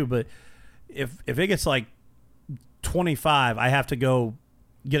everything I do, but if it gets like 25, I have to go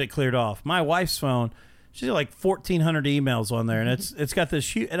get it cleared off. My wife's phone, she's got like 1,400 emails on there, and it's got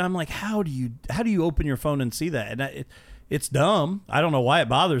this huge, and I'm like, how do you open your phone and see that? And it's dumb. I don't know why it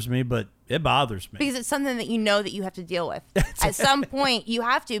bothers me, but it bothers me. Because it's something that you know that you have to deal with. At some point, you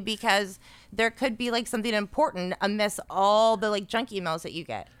have to, because there could be like something important amidst all the like junk emails that you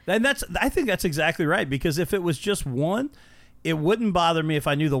get. And I think that's exactly right, because if it was just one, it wouldn't bother me if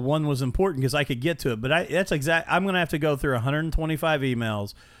I knew the one was important, because I could get to it. But I'm going to have to go through 125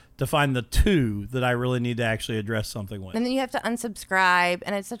 emails to find the two that I really need to actually address something with. And then you have to unsubscribe,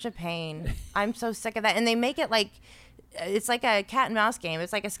 and it's such a pain. I'm so sick of that. And they make it like, it's like a cat and mouse game.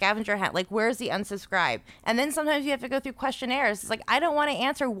 It's like a scavenger hunt. Like, where's the unsubscribe? And then sometimes you have to go through questionnaires. It's like, I don't want to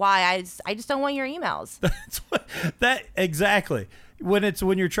answer why. I just don't want your emails. Exactly.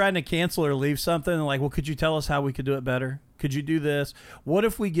 When you're trying to cancel or leave something, like, well, could you tell us how we could do it better? Could you do this? What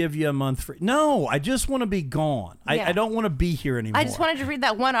if we give you a month free? No, I just want to be gone. Yeah. I don't want to be here anymore. I just wanted to read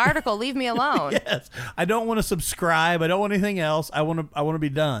that one article. Leave me alone. Yes. I don't want to subscribe. I don't want anything else. I want to be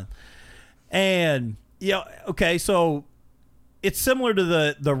done. And yeah, okay, so it's similar to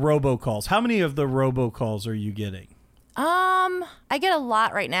the robocalls. How many of the robocalls are you getting? I get a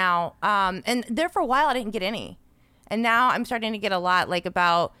lot right now. And there for a while I didn't get any. And now I'm starting to get a lot, like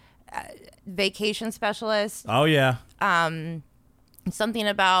about vacation specialists. Oh yeah. something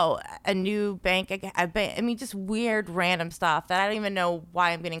about a new bank. I mean, just weird, random stuff that I don't even know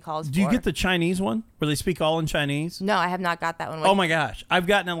why I'm getting calls for. Do you get the Chinese one where they speak all in Chinese? No, I have not got that one. Oh my gosh, I've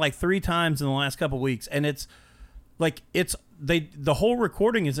gotten it like 3 times in the last couple of weeks, and it's like the whole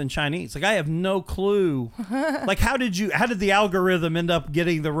recording is in Chinese. Like I have no clue. Like how did the algorithm end up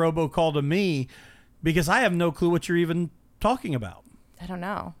getting the robocall to me? Because I have no clue what you're even talking about. I don't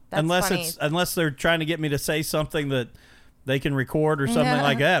know. That's funny. Unless they're trying to get me to say something that they can record or something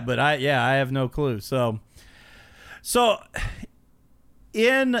like that. But I have no clue. So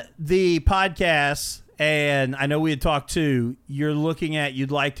in the podcast, and I know we had talked too, you'd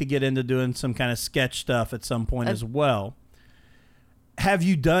like to get into doing some kind of sketch stuff at some point as well. Have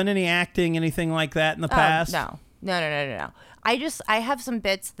you done any acting, anything like that in the past? No. I have some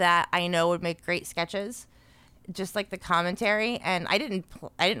bits that I know would make great sketches, just like the commentary, and I didn't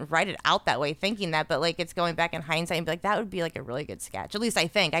write it out that way thinking that, but like it's going back in hindsight and be like that would be like a really good sketch. At least I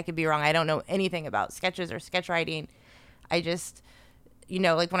think. I could be wrong. I don't know anything about sketches or sketch writing. I just,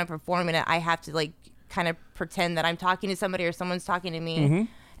 like when I'm performing it, I have to like kind of pretend that I'm talking to somebody or someone's talking to me,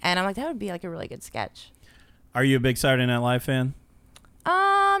 and I'm like that would be like a really good sketch. Are you a big Saturday Night Live fan?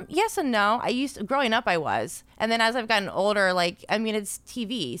 Yes and no. Growing up I was, and then as I've gotten older, like I mean it's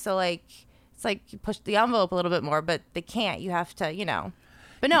TV, so like it's like you push the envelope a little bit more, but they can't. You have to,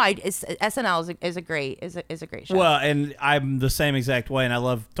 But no, SNL is a great show. Well, and I'm the same exact way, and I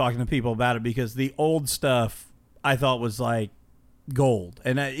love talking to people about it because the old stuff I thought was like gold,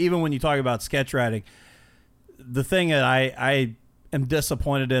 and even when you talk about sketch writing, the thing that I am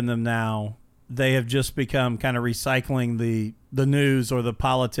disappointed in them now. They have just become kind of recycling the news or the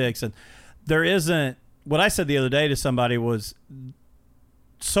politics. And there isn't, what I said the other day to somebody was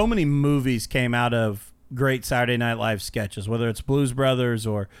so many movies came out of great Saturday Night Live sketches, whether it's Blues Brothers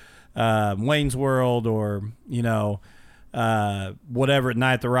or Wayne's World or, whatever,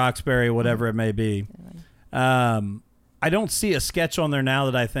 Night at the Roxbury, whatever it may be. I don't see a sketch on there now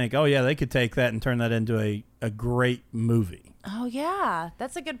that I think, oh yeah, they could take that and turn that into a great movie. Oh yeah,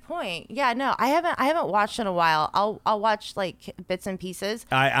 that's a good point. Yeah, no, I haven't watched in a while. I'll watch like bits and pieces.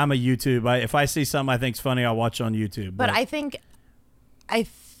 I'm a YouTube. If I see something I think's funny, I'll watch it on YouTube. But I think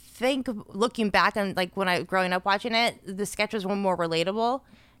looking back on like when I growing up watching it, the sketches were more relatable.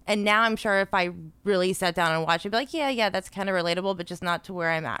 And now I'm sure if I really sat down and watched it, I'd be like, yeah, that's kind of relatable, but just not to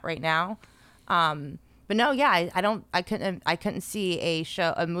where I'm at right now. But no, yeah, I couldn't see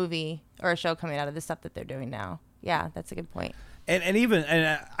a movie or a show coming out of the stuff that they're doing now. Yeah, that's a good point. And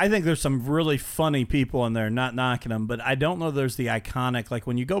I think there's some really funny people in there, not knocking them, but I don't know there's the iconic, like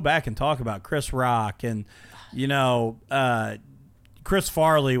when you go back and talk about Chris Rock and, Chris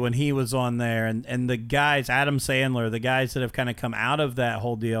Farley when he was on there and the guys, Adam Sandler, the guys that have kind of come out of that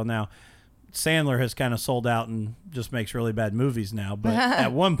whole deal. Now, Sandler has kind of sold out and just makes really bad movies now, but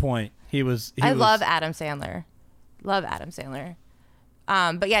at one point I love Adam Sandler. Love Adam Sandler.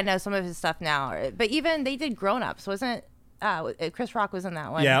 But yeah, no, some of his stuff now. But even they did Grown Ups, wasn't Chris Rock was in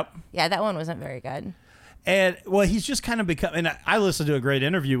that one? Yep. Yeah, that one wasn't very good. And well, he's just kind of become. And I listened to a great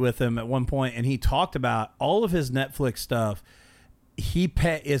interview with him at one point, and he talked about all of his Netflix stuff.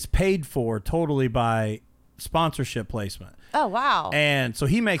 Is paid for totally by sponsorship placement. Oh wow! And so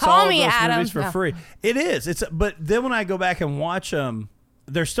he makes Call all of me, those Adam. movies for free. It is. But then when I go back and watch them,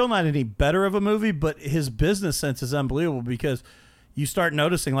 they're still not any better of a movie. But his business sense is unbelievable because you start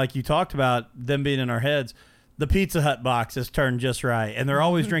noticing, like you talked about, them being in our heads. The Pizza Hut box is turned just right, and they're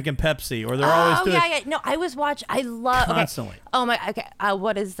always drinking Pepsi, or they're always doing. Yeah. No, I love constantly. Okay. Oh my. Okay.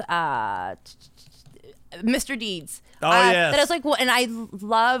 What is Mr. Deeds? Oh yes. That I was like, well, and I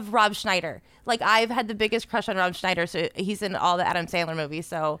love Rob Schneider. Like I've had the biggest crush on Rob Schneider, so he's in all the Adam Sandler movies.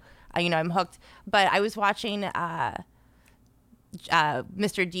 So I'm hooked. But I was watching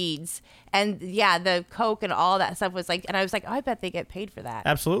Mr. Deeds, and yeah, the Coke and all that stuff was like, and I was like, oh, I bet they get paid for that.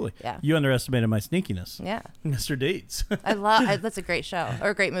 Absolutely. Yeah. You underestimated my sneakiness. Yeah. Mr. Deeds. That's a great show or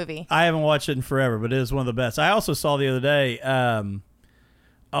a great movie. I haven't watched it in forever, but it is one of the best. I also saw the other day.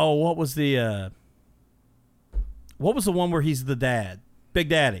 What was the one where he's the dad? Big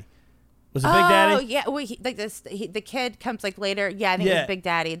Daddy. Was it Big Daddy? Oh yeah, well, the kid comes like later. Yeah, I think it was Big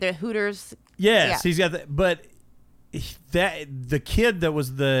Daddy. The Hooters. Yes, he's got but the kid that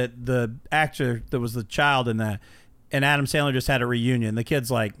was the actor that was the child in that, and Adam Sandler just had a reunion. The kid's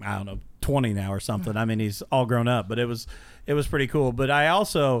like, I don't know, 20 now or something. I mean, he's all grown up, but it was pretty cool. But I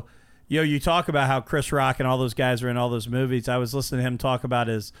also, you talk about how Chris Rock and all those guys are in all those movies. I was listening to him talk about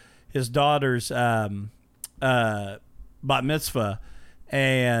his daughter's bat mitzvah,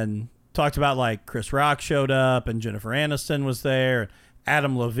 and talked about like Chris Rock showed up and Jennifer Aniston was there,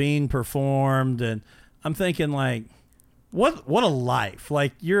 Adam Levine performed, and I'm thinking like, What a life.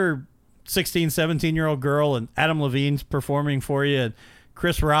 Like, you're 16, 17-year-old girl, and Adam Levine's performing for you, and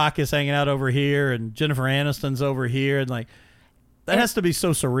Chris Rock is hanging out over here, and Jennifer Aniston's over here, and like, that has to be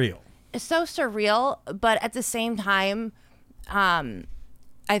so surreal. It's so surreal, but at the same time,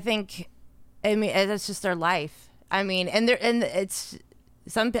 I think, I mean, it's just their life. I mean, and it's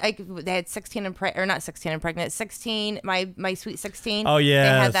some, like, they had 16 and or not 16 and pregnant, 16, my Sweet 16. Oh yeah,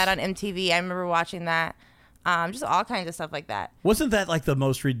 they had that on MTV. I remember watching that. Just all kinds of stuff like that. Wasn't that like the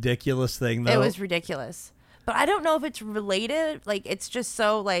most ridiculous thing though? It was ridiculous, but I don't know if it's related. Like, it's just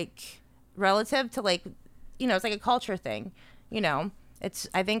so like relative to, like, you know, it's like a culture thing. You know,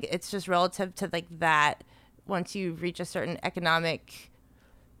 I think it's just relative to like that. Once you reach a certain economic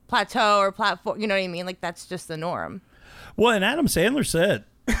plateau or platform, you know what I mean? Like, that's just the norm. Well, and Adam Sandler said,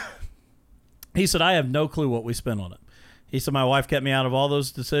 he said, I have no clue what we spent on it. He said, my wife kept me out of all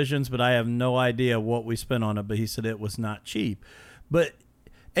those decisions, but I have no idea what we spent on it. But he said it was not cheap. But,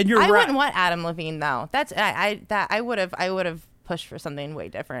 and you're right. I wouldn't want Adam Levine though. That's I would have pushed for something way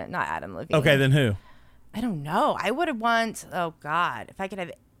different. Not Adam Levine. Okay, then who? I don't know. I would have want. Oh God, if I could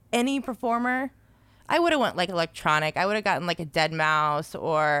have any performer, I would have went like electronic. I would have gotten like a Deadmau5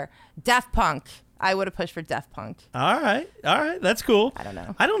 or Daft Punk. I would have pushed for Daft Punk. All right, that's cool. I don't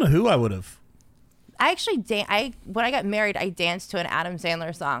know. I don't know who I would have. I actually when I got married, I danced to an Adam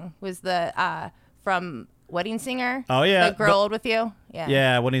Sandler song. Was the from Wedding Singer? Oh yeah, The Girl Old With You. Yeah.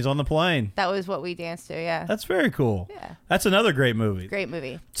 Yeah, when he's on the plane. That was what we danced to. Yeah. That's very cool. Yeah. That's another great movie. Great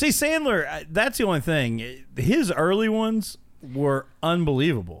movie. See, Sandler, that's the only thing. His early ones were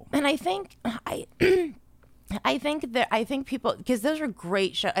unbelievable. And I think I think people, because those were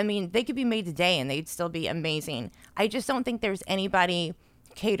great shows. I mean, they could be made today and they'd still be amazing. I just don't think there's anybody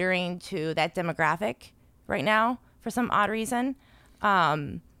catering to that demographic right now for some odd reason.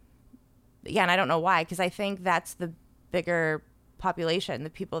 Yeah, and I don't know why, because I think that's the bigger population, the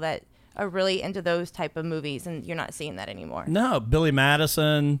people that are really into those type of movies, and you're not seeing that anymore. No, Billy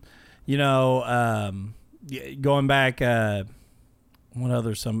Madison, you know, going back, what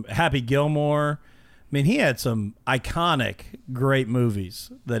other, some Happy Gilmore. I mean, he had some iconic, great movies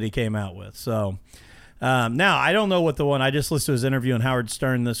that he came out with. So now I don't know what the one, I just listened to his interview on Howard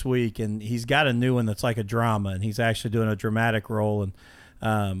Stern this week, and he's got a new one that's like a drama, and he's actually doing a dramatic role. And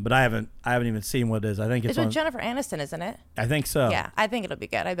but I haven't even seen what it is. I think it's with on Jennifer Aniston, isn't it? I think so. Yeah, I think it'll be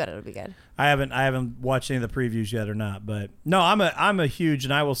good. I bet it'll be good. I haven't watched any of the previews yet or not, but no, I'm a huge,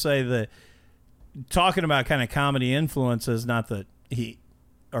 and I will say that talking about kind of comedy influences, not that he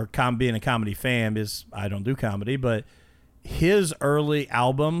or being a comedy fan, is I don't do comedy, but his early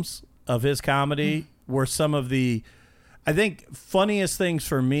albums of his comedy were some of the, I think, funniest things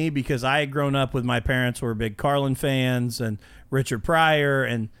for me, because I had grown up with my parents who were big Carlin fans and Richard Pryor,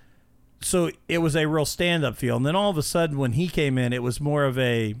 and so it was a real stand-up feel. And then all of a sudden when he came in, it was more of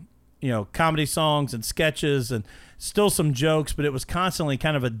a, you know, comedy songs and sketches and still some jokes, but it was constantly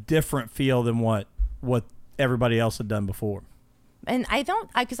kind of a different feel than what everybody else had done before. And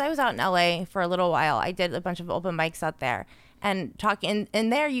because I was out in LA for a little while. I did a bunch of open mics out there and talking.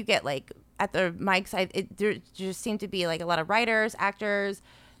 And there you get like at the mics, there just seemed to be like a lot of writers, actors,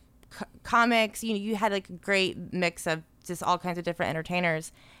 comics. You know, you had like a great mix of just all kinds of different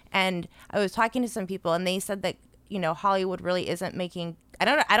entertainers. And I was talking to some people, and they said that, you know, Hollywood really isn't making. I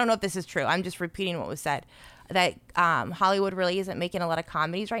don't know if this is true. I'm just repeating what was said. That Hollywood really isn't making a lot of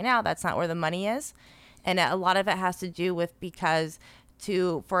comedies right now. That's not where the money is. And a lot of it has to do with because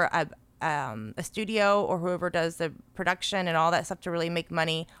for a studio or whoever does the production and all that stuff to really make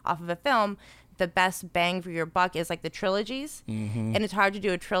money off of a film, the best bang for your buck is like the trilogies. Mm-hmm. And it's hard to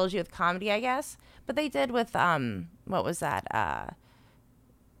do a trilogy with comedy, I guess. But they did with, what was that?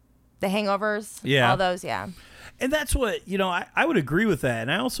 The Hangovers. Yeah. All those, yeah. And that's what, you know, I would agree with that.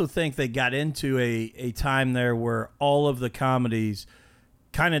 And I also think they got into a time there where all of the comedies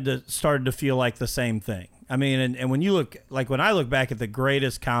kind of started to feel like the same thing. I mean, and when you look, like when I look back at the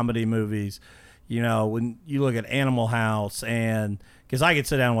greatest comedy movies, you know, when you look at Animal House, and because I could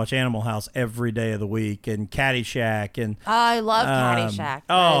sit down and watch Animal House every day of the week, and Caddyshack, and I love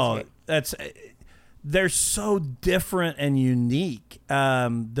Caddyshack. They're so different and unique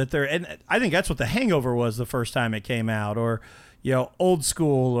that they're, and I think that's what The Hangover was the first time it came out, or, you know, Old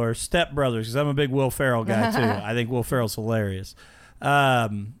School or Step Brothers, because I'm a big Will Ferrell guy too. I think Will Ferrell's hilarious. I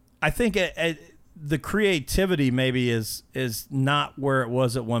think the creativity maybe is not where it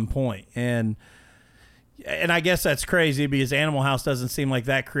was at one point, and I guess that's crazy because Animal House doesn't seem like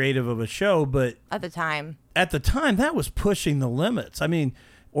that creative of a show, but at the time that was pushing the limits. I mean,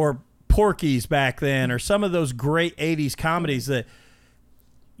 or Porky's back then, or some of those great 80s comedies that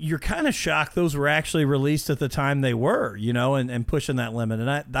you're kind of shocked those were actually released at the time they were, you know, and pushing that limit. And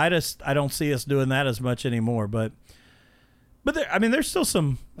I don't see us doing that as much anymore. But there, I mean, there's still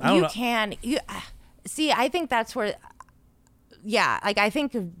some. See, I think that's where. Yeah, like I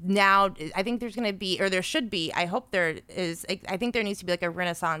think now, I think there's going to be, or there should be, I hope there is, I think there needs to be like a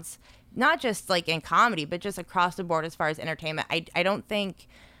renaissance, not just like in comedy, but just across the board as far as entertainment. I don't think,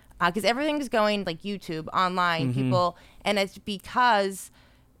 because everything's going like YouTube, online, people, and it's because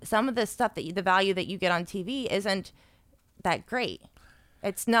some of the stuff the value that you get on TV isn't that great.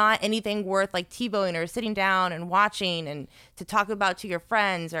 It's not anything worth like T-bowing or sitting down and watching and to talk about to your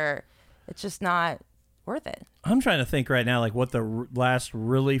friends, or it's just not worth it. I'm trying to think right now, like what the last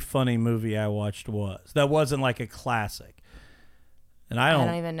really funny movie I watched was that wasn't like a classic. And I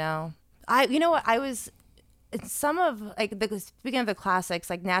don't even know. You know what? I was some of like speaking of the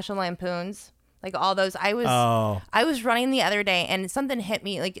classics, like National Lampoons, like all those. I was running the other day and something hit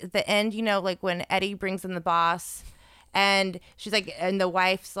me. Like at the end, you know, like when Eddie brings in the boss, and she's like, and the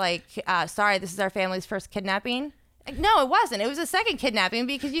wife's like, "Sorry, this is our family's first kidnapping." Like, no, it wasn't. It was a second kidnapping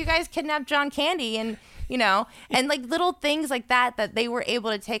because you guys kidnapped John Candy, and you know, and like little things like that they were able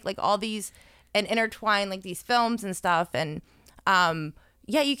to take like all these and intertwine like these films and stuff, and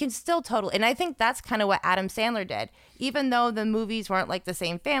yeah, you can still totally. And I think that's kind of what Adam Sandler did. Even though the movies weren't like the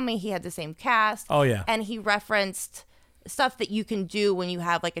same family, he had the same cast. Oh yeah, and he referenced stuff that you can do when you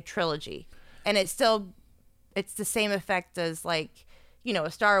have like a trilogy, and it's the same effect as like, you know,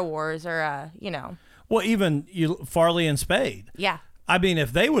 a Star Wars or a, you know. Well, even Farley and Spade. Yeah. I mean,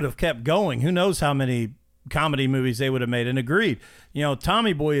 if they would have kept going, who knows how many comedy movies they would have made. And agreed, you know,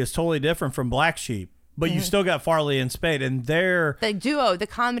 Tommy Boy is totally different from Black Sheep, but you still got Farley and Spade, and the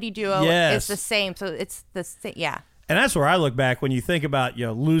comedy duo is the same. So it's the same, yeah. And that's where I look back when you think about, you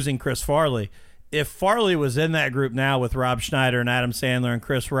know, losing Chris Farley. If Farley was in that group now with Rob Schneider and Adam Sandler and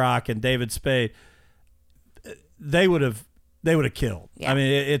Chris Rock and David Spade, they would have killed. Yeah. I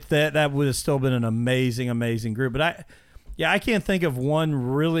mean, that would have still been an amazing group. But I can't think of one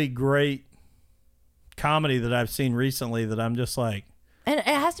really great comedy that I've seen recently that I'm just like. And it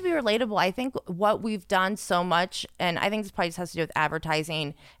has to be relatable. I think what we've done so much, and I think this probably just has to do with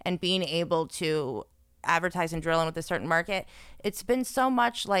advertising and being able to advertise and drill in with a certain market. It's been so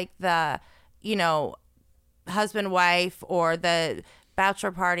much like the, you know, husband, wife, or the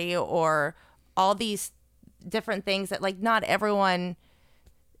bachelor party, or all these different things that like not everyone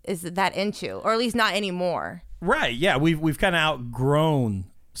is that into, or at least not anymore. Right. Yeah. We've kind of outgrown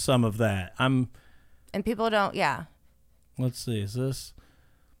some of that. And people don't. Yeah. Let's see.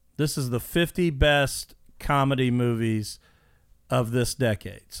 This is the 50 best comedy movies of this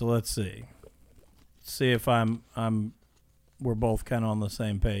decade. So let's see. See if we're both kind of on the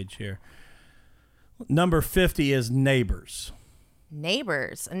same page here. Number 50 is Neighbors.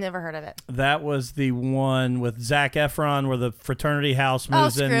 Neighbors. I've never heard of it. That was the one with Zac Efron where the fraternity house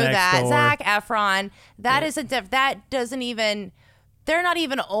moves in next door. Zac Efron. That doesn't even. They're not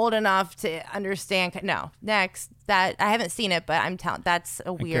even old enough to understand. No, next. That I haven't seen it, but I'm telling. That's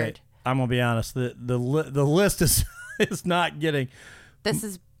a weird. Okay. I'm gonna be honest. The list is not getting. This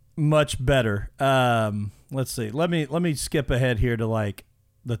is much better. Let's see. Let me skip ahead here to like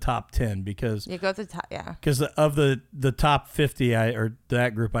the top 10 because you go to the top. Yeah. Because of the top 50, or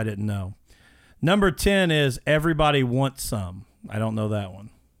that group I didn't know. Number 10 is Everybody Wants Some. I don't know that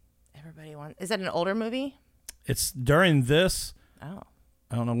one. Everybody Wants. Is that an older movie? It's during this. Oh.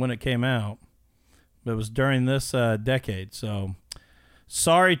 I don't know when it came out, but it was during this decade. So,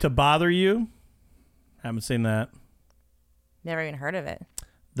 Sorry to Bother You. Haven't seen that. Never even heard of it.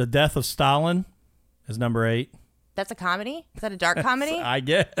 The Death of Stalin is number 8. That's a comedy? Is that a dark comedy? I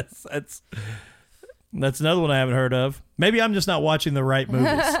guess. That's another one I haven't heard of. Maybe I'm just not watching the right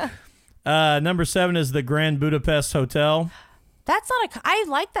movies. Number 7 is The Grand Budapest Hotel. That's not I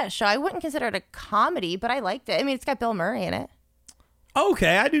like that show. I wouldn't consider it a comedy, but I liked it. I mean, it's got Bill Murray in it.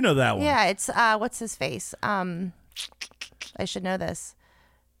 Okay, I do know that one. Yeah, it's what's his face? I should know this.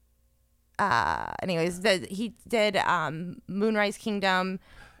 Anyways, he did Moonrise Kingdom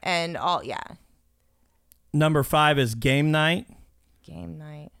and all. Yeah. Number 5 is Game Night. Game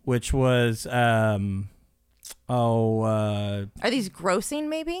Night. Which was are these grossing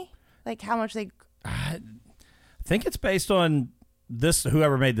maybe? Like how much they? I think it's based on this.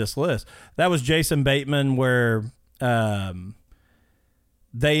 Whoever made this list, that was Jason Bateman, where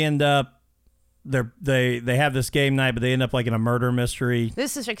they end up they have this game night, but they end up like in a murder mystery.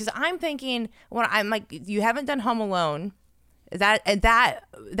 This is because I'm thinking when I'm like, you haven't done Home Alone. That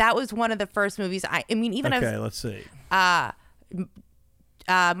was one of the first movies. I mean, even okay, let's see. My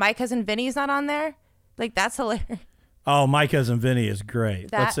Cousin Vinny's not on there. Like that's hilarious. Oh, My Cousin Vinny is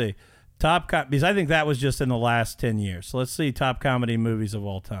great. Let's see. Because I think that was just in the last 10 years. So let's see top comedy movies of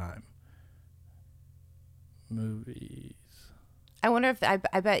all time. Movies. I wonder if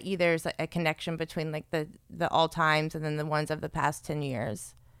I bet you there's a connection between like the all times and then the ones of the past 10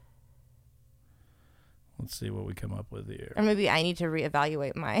 years. Let's see what we come up with here. Or maybe I need to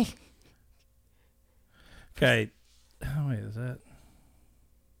reevaluate my. Okay. Oh, wait, is that?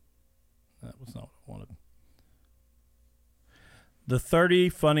 That was not what I wanted. The 30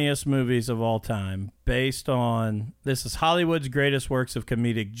 funniest movies of all time based on, this is Hollywood's greatest works of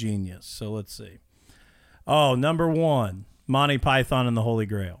comedic genius. So let's see. Oh, number 1, Monty Python and the Holy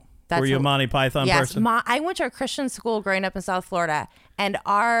Grail. Were you a Monty Python person? Yes, I went to a Christian school growing up in South Florida, and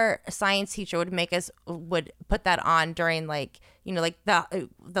our science teacher would put that on during like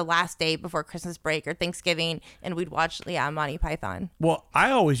the last day before Christmas break or Thanksgiving, and we'd watch Monty Python. Well,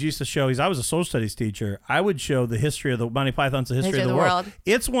 I always used to show, because I was a social studies teacher, I would show the history of the Monty Python's The History of the World.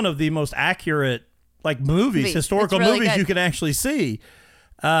 It's one of the most accurate movies, historical really movies good. You can actually see.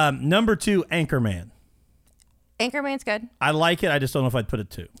 Number 2, Anchorman. Anchorman's good. I like it. I just don't know if I'd put it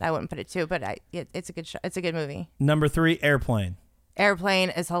 2. I wouldn't put it 2, but it's a good show. It's a good movie. Number 3, Airplane.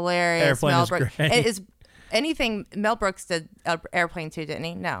 Airplane is hilarious. Airplane is great. It is anything. Mel Brooks did Airplane too, didn't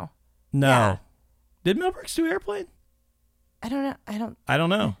he? No. Yeah. Did Mel Brooks do Airplane? I don't know. I don't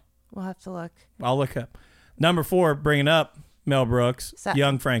know. We'll have to look. I'll look up. Number 4, bringing up Mel Brooks,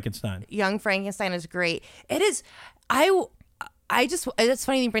 Young Frankenstein. Young Frankenstein is great. It is. It's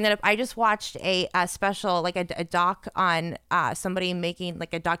funny you bring that up. I just watched a special, like a doc on somebody making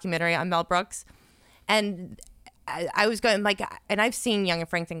like a documentary on Mel Brooks. And I was going and I've seen Young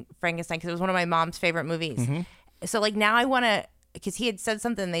Frankenstein because it was one of my mom's favorite movies. Mm-hmm. So like now I want to, because he had said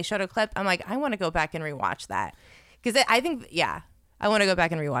something, they showed a clip. I'm like, I want to go back and rewatch that. Because I think, I want to go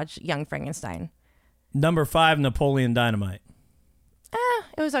back and rewatch Young Frankenstein. Number 5, Napoleon Dynamite.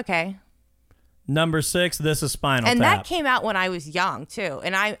 It was okay. Number 6, This is Spinal Tap. And that came out when I was young too,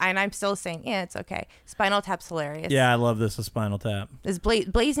 and I'm still saying, it's okay. Spinal Tap's hilarious. Yeah, I love This is Spinal Tap. This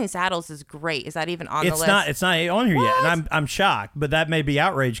Blazing Saddles is great. Is that even on the list? It's not on here yet, and I'm shocked. But that may be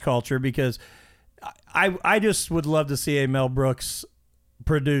outrage culture because I just would love to see a Mel Brooks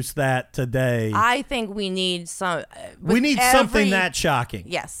produce that today. I think we need some. Something that shocking.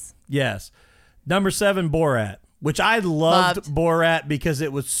 Yes. Yes. Number 7, Borat. Which I loved Borat because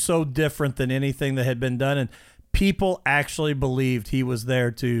it was so different than anything that had been done, and people actually believed he was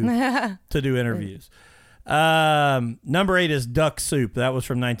there to do interviews. Number 8 is Duck Soup. That was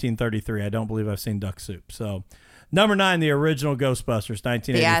from 1933. I don't believe I've seen Duck Soup. So, number 9, the original Ghostbusters,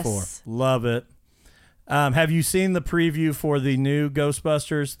 1984. Yes. Love it. Have you seen the preview for the new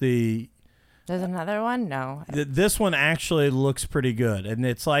Ghostbusters? There's another one? No. This one actually looks pretty good, and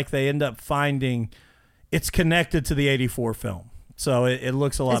it's like they end up finding. It's connected to the 84 film, so it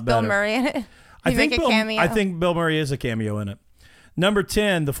looks a lot better. Is Bill Murray in it? I think Bill Murray is a cameo in it. Number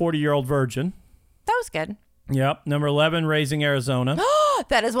 10, The 40-Year-Old Virgin. That was good. Yep. Number 11, Raising Arizona.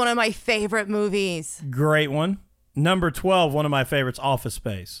 That is one of my favorite movies. Great one. Number 12, one of my favorites, Office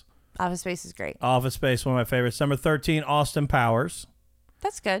Space. Office Space is great. Office Space, one of my favorites. Number 13, Austin Powers.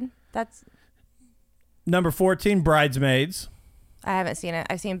 That's good. Number 14, Bridesmaids. I haven't seen it.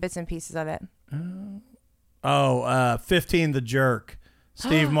 I've seen bits and pieces of it. 15, The Jerk.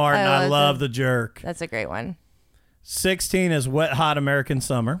 Steve Martin, I love The Jerk. That's a great one. 16 is Wet Hot American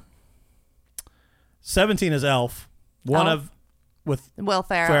Summer. 17 is Elf. With Will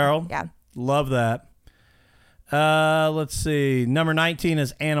Ferrell. Yeah. Love that. Let's see. Number 19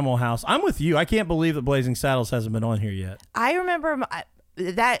 is Animal House. I'm with you. I can't believe that Blazing Saddles hasn't been on here yet. I remember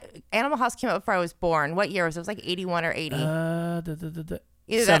that Animal House came out before I was born. What year was it? It was like 81 or 80.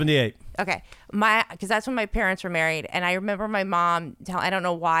 78. Okay. Because that's when my parents were married. And I remember my mom, I don't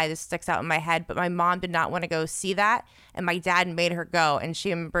know why this sticks out in my head, but my mom did not want to go see that. And my dad made her go. And she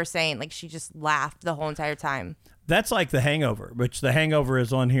remember saying, like, she just laughed the whole entire time. That's like The Hangover, which The Hangover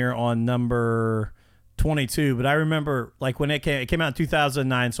is on here on number 22. But I remember, like, when it came out in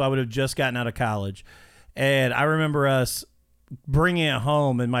 2009, so I would have just gotten out of college. And I remember us bringing it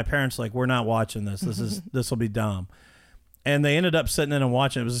home, and my parents like, we're not watching this. This will be dumb. And they ended up sitting in and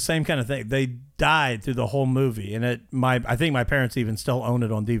watching. It was the same kind of thing. They died through the whole movie, and I think my parents even still own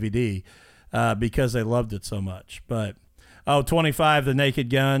it on DVD because they loved it so much. But 25, The Naked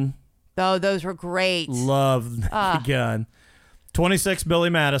Gun. Oh, those were great. Love The Naked Gun. 26,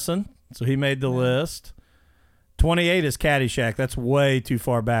 Billy Madison. So he made the list. 28 is Caddyshack. That's way too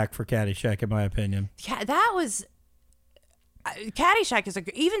far back for Caddyshack, in my opinion. Yeah, that was. Caddyshack is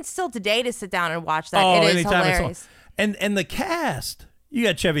even still today to sit down and watch that. It is hilarious. And the cast, You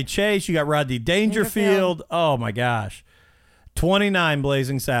got Chevy Chase. You got Rodney Dangerfield. Oh, my gosh. 29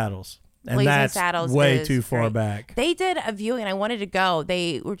 Blazing Saddles. And Blazing that's Saddles way is too far great. back. They did a viewing. I wanted to go.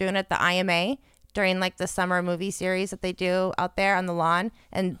 They were doing it at the IMA during like the summer movie series that they do out there on the lawn.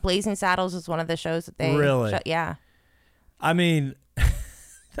 And Blazing Saddles is one of the shows that they Really? Yeah. I mean,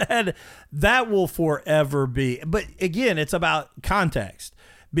 that will forever be. But again, it's about context.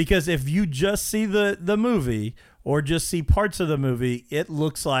 Because if you just see the movie or just see parts of the movie, it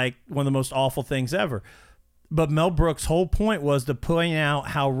looks like one of the most awful things ever. But Mel Brooks' whole point was to point out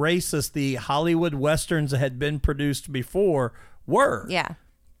how racist the Hollywood Westerns that had been produced before were. Yeah.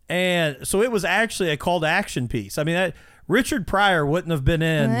 And so it was actually a call to action piece. I mean, Richard Pryor wouldn't have been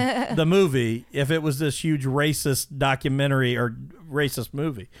in the movie if it was this huge racist documentary or racist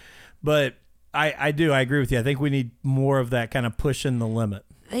movie. But I agree with you. I think we need more of that kind of pushing the limit.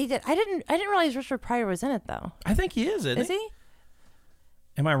 They did. I didn't realize Richard Pryor was in it though. I think he is, isn't Is he?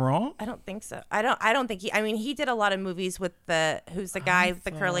 Am I wrong? I don't think so. I don't think he. I mean, he did a lot of movies with who's the guy with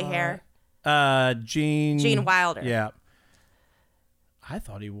the curly hair? Gene Wilder. Yeah. I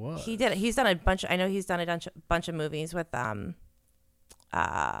thought he was. He did. He's done a bunch. I know he's done a bunch of movies with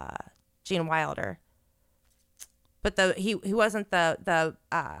Gene Wilder. But he wasn't the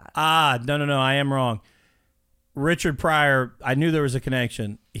no, I am wrong. Richard Pryor, I knew there was a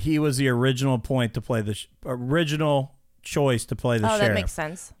connection. He was the original point to play the original choice to play the sheriff. Oh, that makes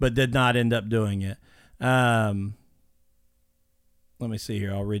sense. But did not end up doing it. Let me see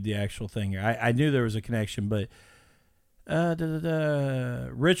here. I'll read the actual thing here. I knew there was a connection, but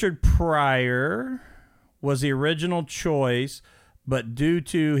Richard Pryor was the original choice, but due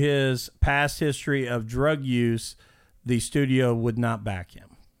to his past history of drug use, the studio would not back him.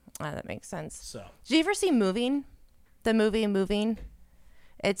 Oh, that makes sense. So, did you ever see Moving? The movie Moving?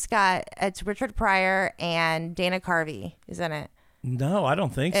 It's Richard Pryor and Dana Carvey is in it. No, I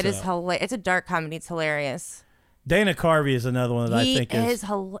don't think so. It is hilarious. It's a dark comedy. It's hilarious. Dana Carvey is another one that I think is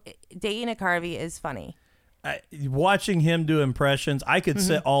Dana Carvey is funny. Watching him do impressions, I could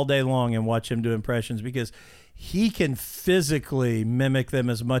sit all day long and watch him do impressions because he can physically mimic them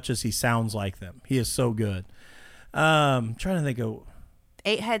as much as he sounds like them. He is so good. Trying to think of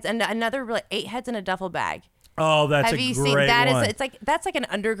 8 Heads and another 8 Heads in a Duffel Bag. Oh, that's Have a you great seen that? one. That's like an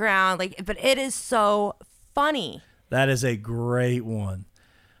underground but it is so funny. That is a great one.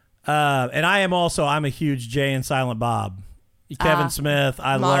 And I'm a huge Jay and Silent Bob. Kevin Smith,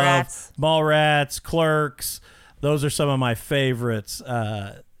 I love Mallrats, Clerks. Those are some of my favorites.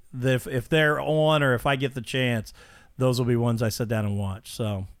 If they're on or if I get the chance, those will be ones I sit down and watch.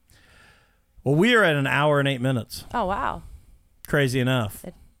 So, well, we are at an hour and 8 minutes. Oh, wow. Crazy enough.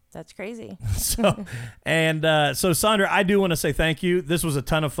 That's crazy. So Sandra, I do want to say thank you. This was a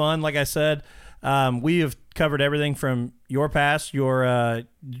ton of fun. Like I said, we have covered everything from your past, your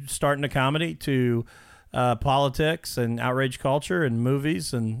starting a comedy to politics and outrage culture and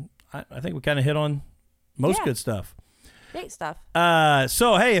movies. And I think we kind of hit on most good stuff. Great stuff.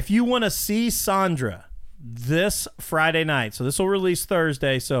 So, hey, if you want to see Sandra this Friday night, so this will release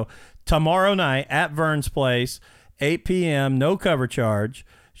Thursday. So tomorrow night at Vern's Place, 8 p.m., no cover charge.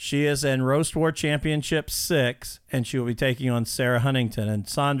 She is in Roast War Championship 6, and she will be taking on Sarah Huntington. And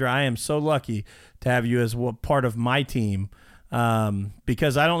Sandra, I am so lucky to have you as part of my team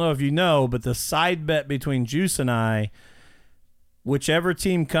because I don't know if you know, but the side bet between Juice and I, whichever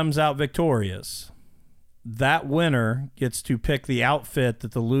team comes out victorious, that winner gets to pick the outfit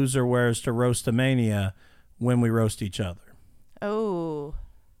that the loser wears to Roastamania when we roast each other. Oh,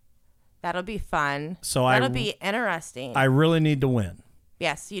 that'll be fun. So that'll be interesting. I really need to win.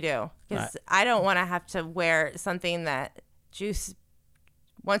 Yes, you do. Because I don't want to have to wear something that Juice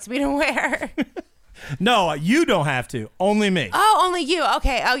wants me to wear. No, you don't have to. Only me. Oh, only you.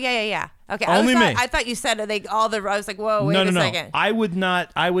 Okay. Oh, yeah. Okay. Only me. I thought you said I was like, whoa, wait a second. I would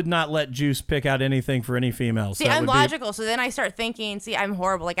not let Juice pick out anything for any females. See, I'm logical. So then I start thinking, I'm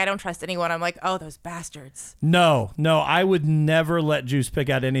horrible. Like, I don't trust anyone. I'm like, oh, those bastards. No, I would never let Juice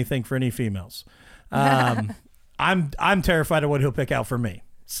pick out anything for any females. I'm terrified of what he'll pick out for me.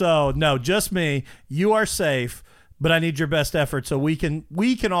 So no, just me. You are safe, but I need your best effort so we can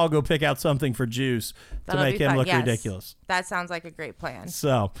all go pick out something for Juice to make him look ridiculous. That sounds like a great plan.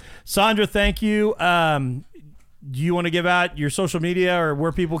 So, Sandra, thank you. Do you want to give out your social media or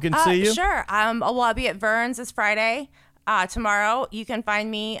where people can see you? Sure. I'll be at Vern's this Friday. Tomorrow, you can find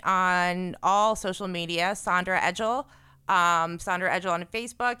me on all social media, Sandra Edgel. Sandra Edgel on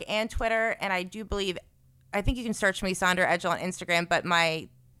Facebook and Twitter, and I think you can search me Sandra Edgel on Instagram, but my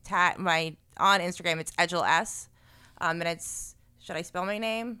on Instagram it's Edgel S. And it's, should I spell my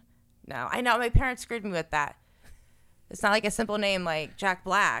name? No, I know my parents screwed me with that. It's not like a simple name like Jack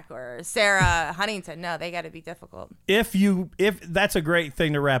Black or Sarah Huntington. No, they got to be difficult. If that's a great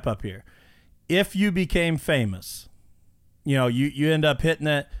thing to wrap up here. If you became famous, you know, you end up hitting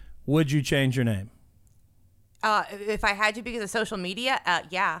it, would you change your name? If I had to because of social media,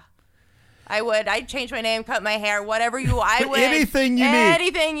 yeah. I would. I'd change my name, cut my hair, whatever I would. Anything you need.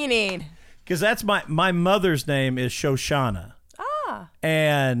 Anything you need. Because that's my mother's name is Shoshana.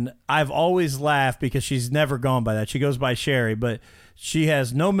 And I've always laughed because she's never gone by that. She goes by Sherry, but she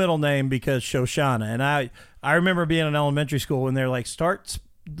has no middle name because Shoshana. And I remember being in elementary school when they're like, start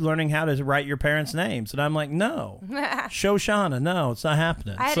learning how to write your parents' names. And I'm like, no, Shoshana, no, it's not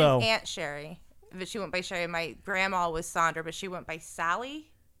happening. I had an Aunt Sherry, but she went by Sherry. My grandma was Sandra, but she went by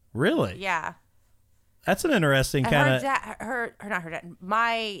Sally. Really? Yeah. That's an interesting kind of. Not her dad.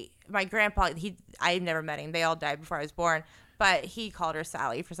 My grandpa. I never met him. They all died before I was born. But he called her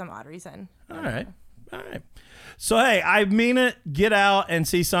Sally for some odd reason. All right. So, hey, I mean it. Get out and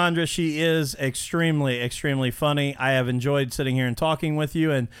see Sandra. She is extremely, extremely funny. I have enjoyed sitting here and talking with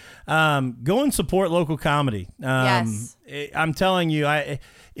you. And go and support local comedy. Yes. I'm telling you,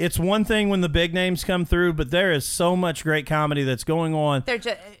 it's one thing when the big names come through, but there is so much great comedy that's going on.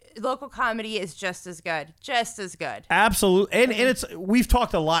 Local comedy is just as good. Just as good. Absolutely. And we've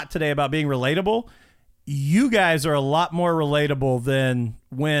talked a lot today about being relatable. You guys are a lot more relatable than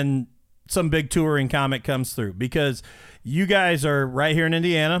when some big touring comic comes through, because you guys are right here in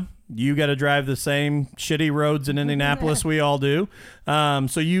Indiana. You got to drive the same shitty roads in Indianapolis we all do.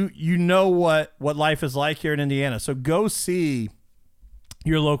 So you know what life is like here in Indiana. So go see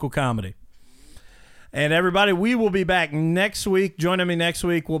your local comedy. And everybody, we will be back next week. Joining me next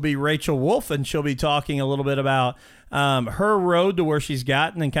week will be Rachel Wolf, and she'll be talking a little bit about her road to where she's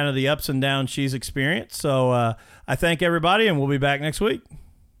gotten and kind of the ups and downs she's experienced. So I thank everybody, and we'll be back next week.